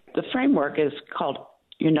 Right. The framework is called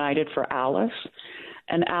United for ALICE,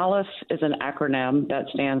 and ALICE is an acronym that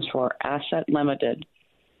stands for Asset Limited,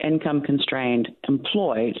 Income Constrained,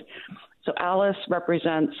 Employed. So ALICE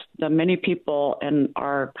represents the many people in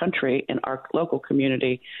our country, in our local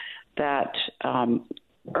community, that are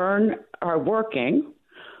working,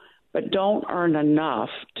 but don't earn enough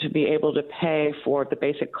to be able to pay for the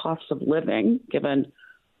basic costs of living, given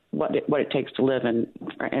what it takes to live in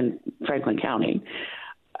Franklin County.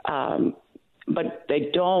 But they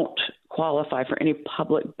don't qualify for any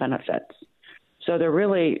public benefits. So they're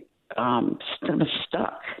really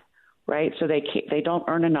stuck, right? So they don't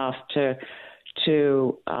earn enough to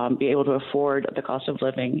be able to afford the cost of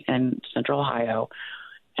living in Central Ohio,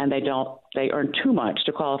 and they earn too much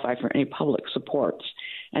to qualify for any public supports.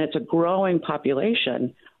 And it's a growing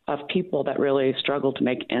population of people that really struggle to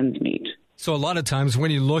make ends meet. So a lot of times when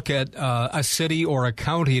you look at a city or a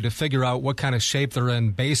county to figure out what kind of shape they're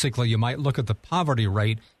in, basically you might look at the poverty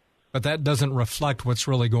rate, but that doesn't reflect what's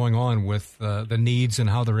really going on with the needs and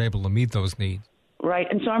how they're able to meet those needs. Right.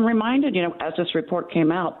 And so I'm reminded, as this report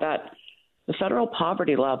came out, that the federal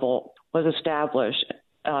poverty level was established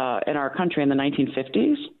in our country in the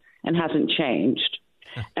 1950s and hasn't changed.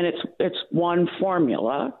 And it's one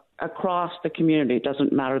formula across the community. It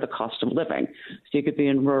doesn't matter the cost of living. So you could be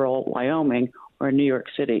in rural Wyoming or in New York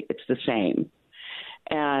City. It's the same.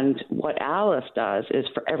 And what ALICE does is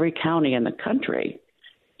for every county in the country,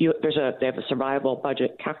 they have a survival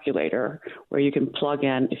budget calculator where you can plug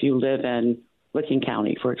in if you live in Licking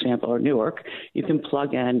County, for example, or Newark, you can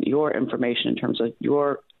plug in your information in terms of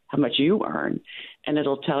how much you earn, and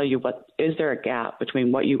it'll tell you is there a gap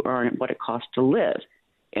between what you earn and what it costs to live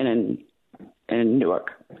in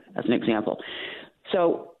Newark, as an example.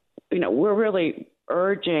 So, we're really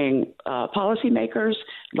urging policymakers,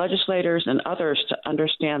 legislators, and others to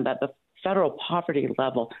understand that the federal poverty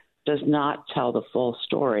level does not tell the full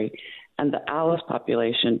story, and the ALICE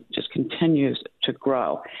population just continues to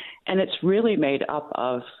grow. And it's really made up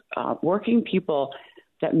of working people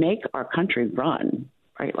that make our country run,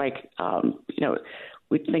 right? Like,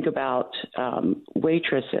 we think about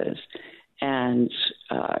waitresses and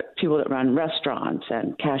people that run restaurants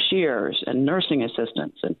and cashiers and nursing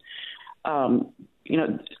assistants and,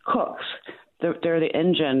 cooks. They're the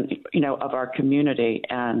engine, of our community,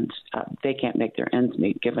 and they can't make their ends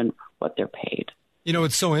meet given what they're paid.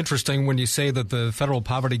 It's so interesting when you say that the federal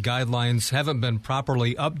poverty guidelines haven't been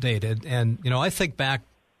properly updated. And, I think back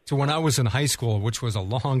to when I was in high school, which was a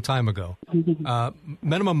long time ago.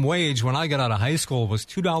 Minimum wage when I got out of high school was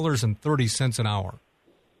 $2.30 an hour.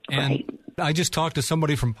 And I just talked to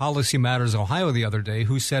somebody from Policy Matters Ohio the other day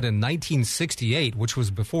who said in 1968, which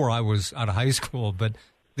was before I was out of high school, but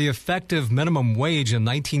the effective minimum wage in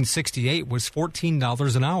 1968 was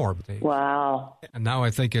 $14 an hour. Wow. And now I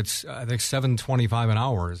think it's $7.25 an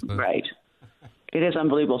hour. Right. It is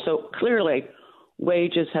unbelievable. So clearly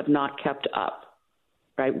wages have not kept up,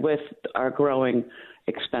 right, with our growing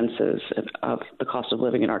expenses of the cost of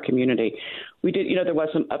living in our community. We did, there was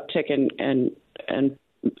some uptick in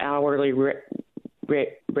hourly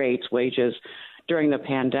rates, wages during the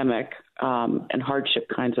pandemic, and hardship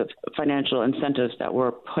kinds of financial incentives that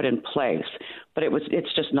were put in place. But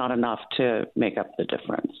it's just not enough to make up the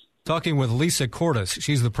difference. Talking with Lisa Courtice,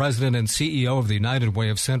 she's the president and CEO of the United Way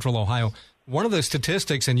of Central Ohio. One of the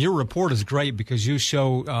statistics, and your report is great because you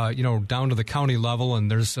show, down to the county level,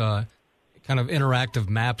 and there's kind of interactive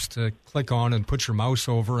maps to click on and put your mouse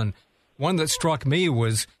over. And one that struck me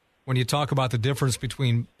was when you talk about the difference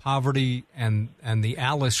between poverty and the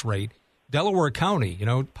ALICE rate. Delaware County,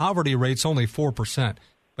 poverty rate's only 4%,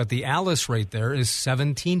 but the ALICE rate there is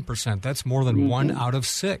 17%. That's more than 1 out of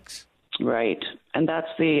 6. Right, and that's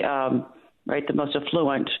the most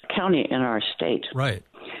affluent county in our state. Right.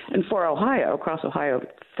 And for Ohio, across Ohio,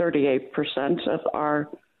 38% of our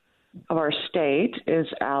state is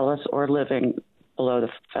ALICE or living below the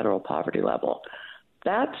federal poverty level.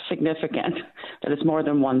 That's significant. That is more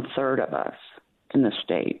than 1/3 of us in the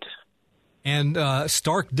state. And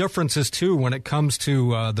stark differences, too, when it comes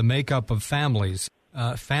to the makeup of families.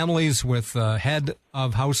 Families with head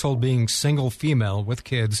of household being single female with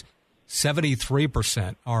kids,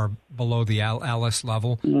 73% are below the ALICE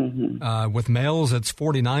level. With males, it's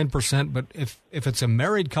 49%. But if it's a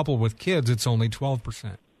married couple with kids, it's only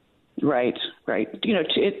 12%. Right.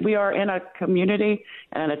 We are in a community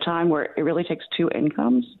and a time where it really takes two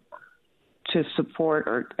incomes to support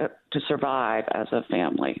or to survive as a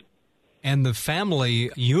family. And the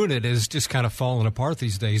family unit is just kind of falling apart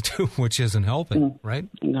these days, too, which isn't helping, right?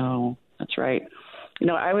 No, that's right.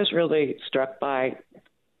 I was really struck by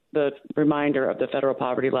the reminder of the federal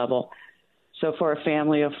poverty level. So for a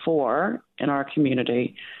family of 4 in our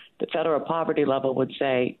community, the federal poverty level would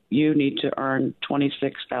say you need to earn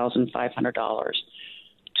 $26,500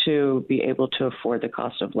 to be able to afford the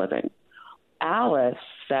cost of living. ALICE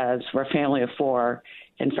says for a family of 4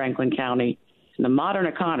 in Franklin County, in the modern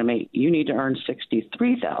economy, you need to earn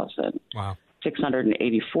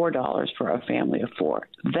 $63,684 for a family of 4.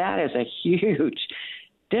 That is a huge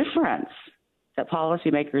difference that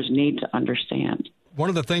policymakers need to understand. One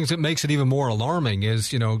of the things that makes it even more alarming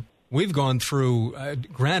is, we've gone through,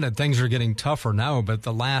 granted, things are getting tougher now, but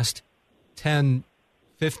the last 10,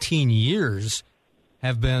 15 years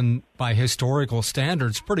have been, by historical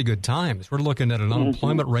standards, pretty good times. We're looking at an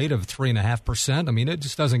unemployment rate of 3.5%. I mean, it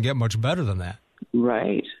just doesn't get much better than that.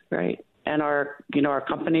 Right. And our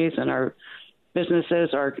companies and our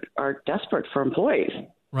businesses are desperate for employees.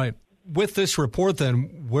 Right. With this report,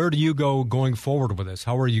 then, where do you go going forward with this?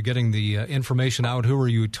 How are you getting the information out? Who are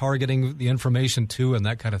you targeting the information to and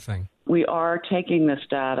that kind of thing? We are taking this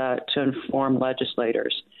data to inform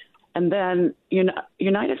legislators. And then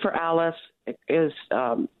United for ALICE is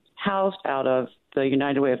housed out of the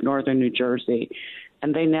United Way of Northern New Jersey,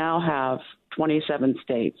 and they now have 27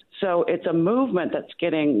 states. So it's a movement that's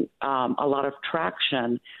getting a lot of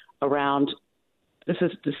traction around this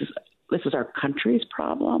is our country's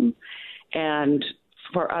problem, and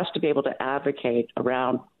for us to be able to advocate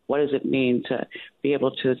around what does it mean to be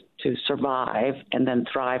able to survive and then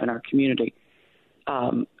thrive in our community.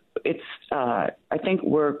 I think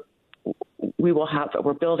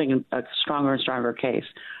we're building a stronger and stronger case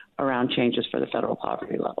around changes for the federal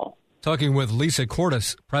poverty level. Talking with Lisa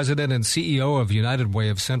Courtice, President and CEO of United Way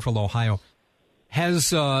of Central Ohio. Has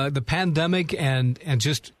the pandemic and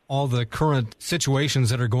just all the current situations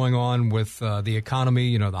that are going on with the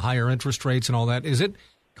economy, the higher interest rates and all that, is it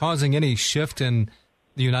causing any shift in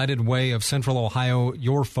the United Way of Central Ohio,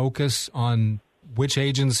 your focus on which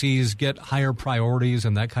agencies get higher priorities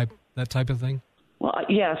and that type of thing? Well,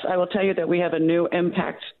 yes, I will tell you that we have a new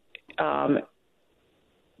impact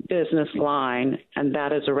business line, and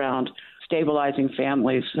that is around stabilizing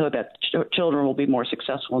families so that children will be more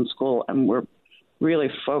successful in school. And we're really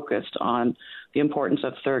focused on the importance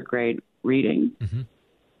of third grade reading. Mm-hmm.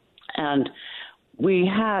 And we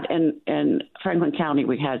had in Franklin County,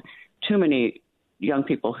 we had too many young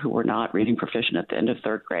people who were not reading proficient at the end of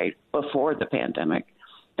third grade before the pandemic.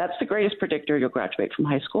 That's the greatest predictor you'll graduate from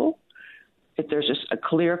high school. There's just a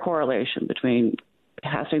clear correlation between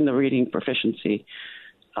passing the reading proficiency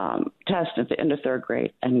test at the end of third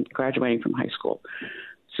grade and graduating from high school.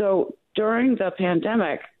 So during the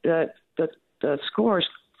pandemic, the scores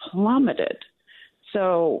plummeted.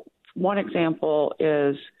 So one example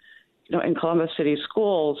is, in Columbus City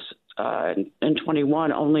schools in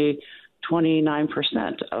 21, only 29%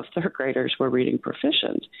 of third graders were reading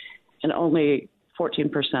proficient, and only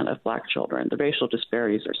 14% of Black children. The racial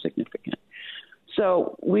disparities are significant.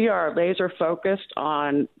 So we are laser focused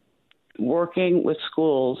on working with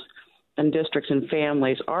schools and districts and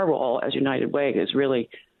families. Our role as United Way is really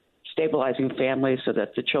stabilizing families so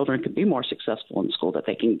that the children can be more successful in school, that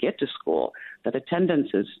they can get to school, that attendance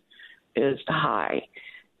is high.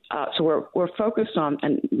 So we're focused on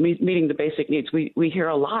and meeting the basic needs. We hear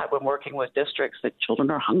a lot when working with districts that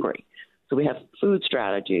children are hungry. So we have food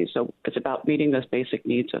strategies. So it's about meeting those basic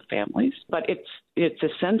needs of families. But it's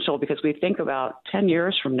essential because we think about 10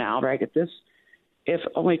 years from now, right, if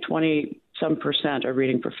only 20-some% are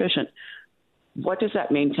reading proficient, what does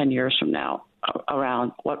that mean 10 years from now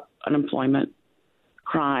around what unemployment,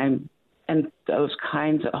 crime, and those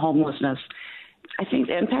kinds of homelessness? I think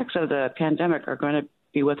the impacts of the pandemic are going to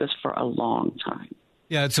be with us for a long time.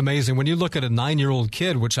 Yeah, it's amazing. When you look at a 9-year-old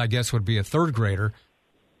kid, which I guess would be a third grader,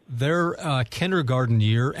 their kindergarten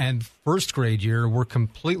year and first grade year were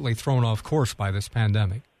completely thrown off course by this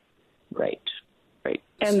pandemic. Right.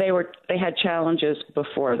 And they had challenges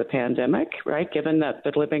before the pandemic, right? Given that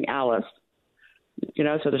they're living Alice,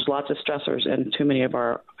 so there's lots of stressors in too many of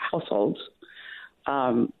our households.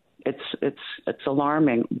 It's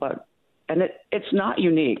alarming, and it's not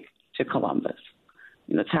unique to Columbus.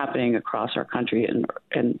 It's happening across our country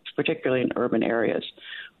and particularly in urban areas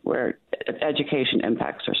where education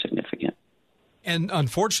impacts are significant. And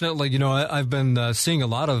unfortunately, I've been seeing a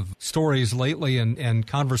lot of stories lately and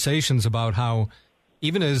conversations about how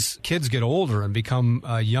even as kids get older and become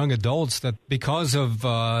young adults, that because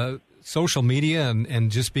of social media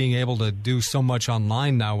and just being able to do so much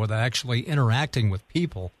online now without actually interacting with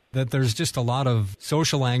people, that there's just a lot of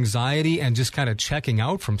social anxiety and just kind of checking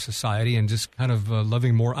out from society and just kind of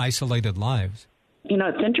living more isolated lives.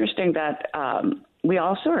 It's interesting that we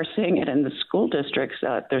also are seeing it in the school districts.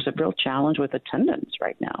 There's a real challenge with attendance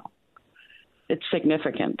right now. It's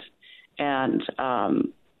significant. And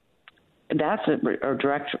that's a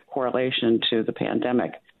direct correlation to the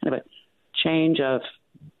pandemic. Kind of a change of,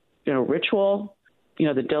 ritual,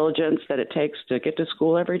 the diligence that it takes to get to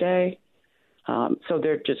school every day. So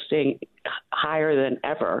they're just seeing higher than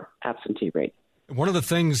ever absentee rate. One of the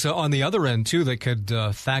things on the other end, too, that could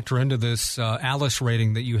factor into this ALICE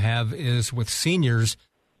rating that you have is with seniors.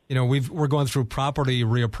 We're going through property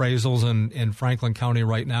reappraisals in Franklin County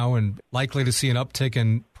right now and likely to see an uptick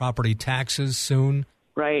in property taxes soon.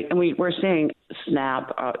 Right. And we're seeing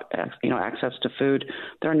SNAP, access to food.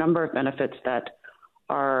 There are a number of benefits that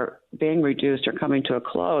are being reduced or coming to a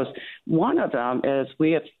close. One of them is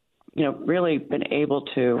we have really been able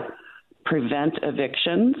to prevent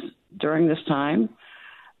evictions during this time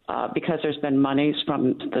because there's been monies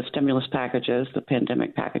from the stimulus packages, the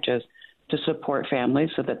pandemic packages, to support families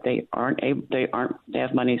so that they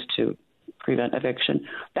have monies to prevent eviction.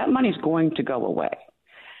 That money's going to go away.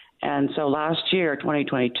 And so last year,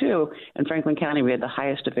 2022, in Franklin County, we had the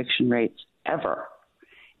highest eviction rates ever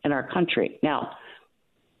in our country. Now,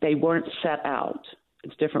 they weren't set out.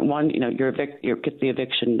 It's different. One, you get the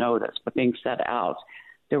eviction notice, but being set out,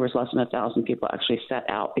 there was less than 1,000 people actually set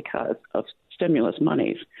out because of stimulus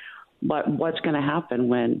monies. But what's going to happen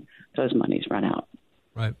when those monies run out?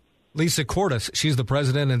 Right. Lisa Courtice, she's the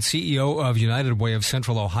president and CEO of United Way of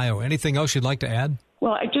Central Ohio. Anything else you'd like to add?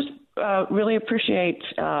 Well, I just really appreciate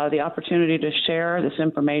the opportunity to share this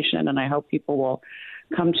information, and I hope people will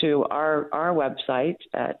come to our website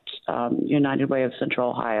at United Way of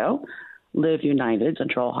Central Ohio,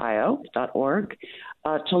 liveunitedcentralohio.org,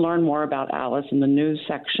 to learn more about Alice in the news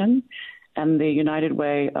section. And the United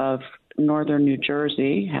Way of Northern New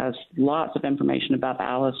Jersey has lots of information about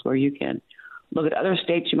Alice, where you can look at other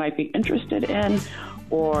states you might be interested in,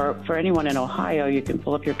 or for anyone in Ohio, you can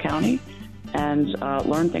pull up your county and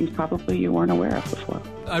learn things probably you weren't aware of before.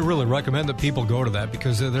 I really recommend that people go to that,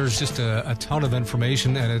 because there's just a ton of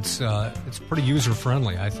information, and it's pretty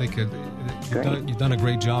user-friendly. I think you've done a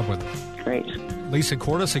great job with it. Great. Lisa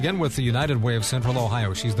Courtice, again, with the United Way of Central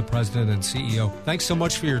Ohio. She's the president and CEO. Thanks so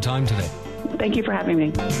much for your time today. Thank you for having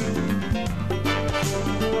me.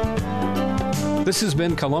 This has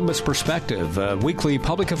been Columbus Perspective, a weekly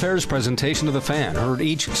public affairs presentation of The Fan, heard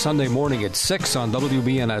each Sunday morning at 6 on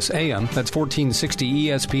WBNS AM, that's 1460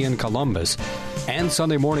 ESPN Columbus, and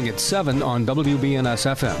Sunday morning at 7 on WBNS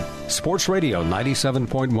FM. Sports Radio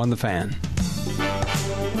 97.1 The Fan.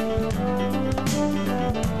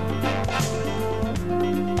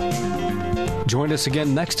 Join us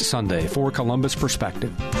again next Sunday for Columbus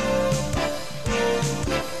Perspective.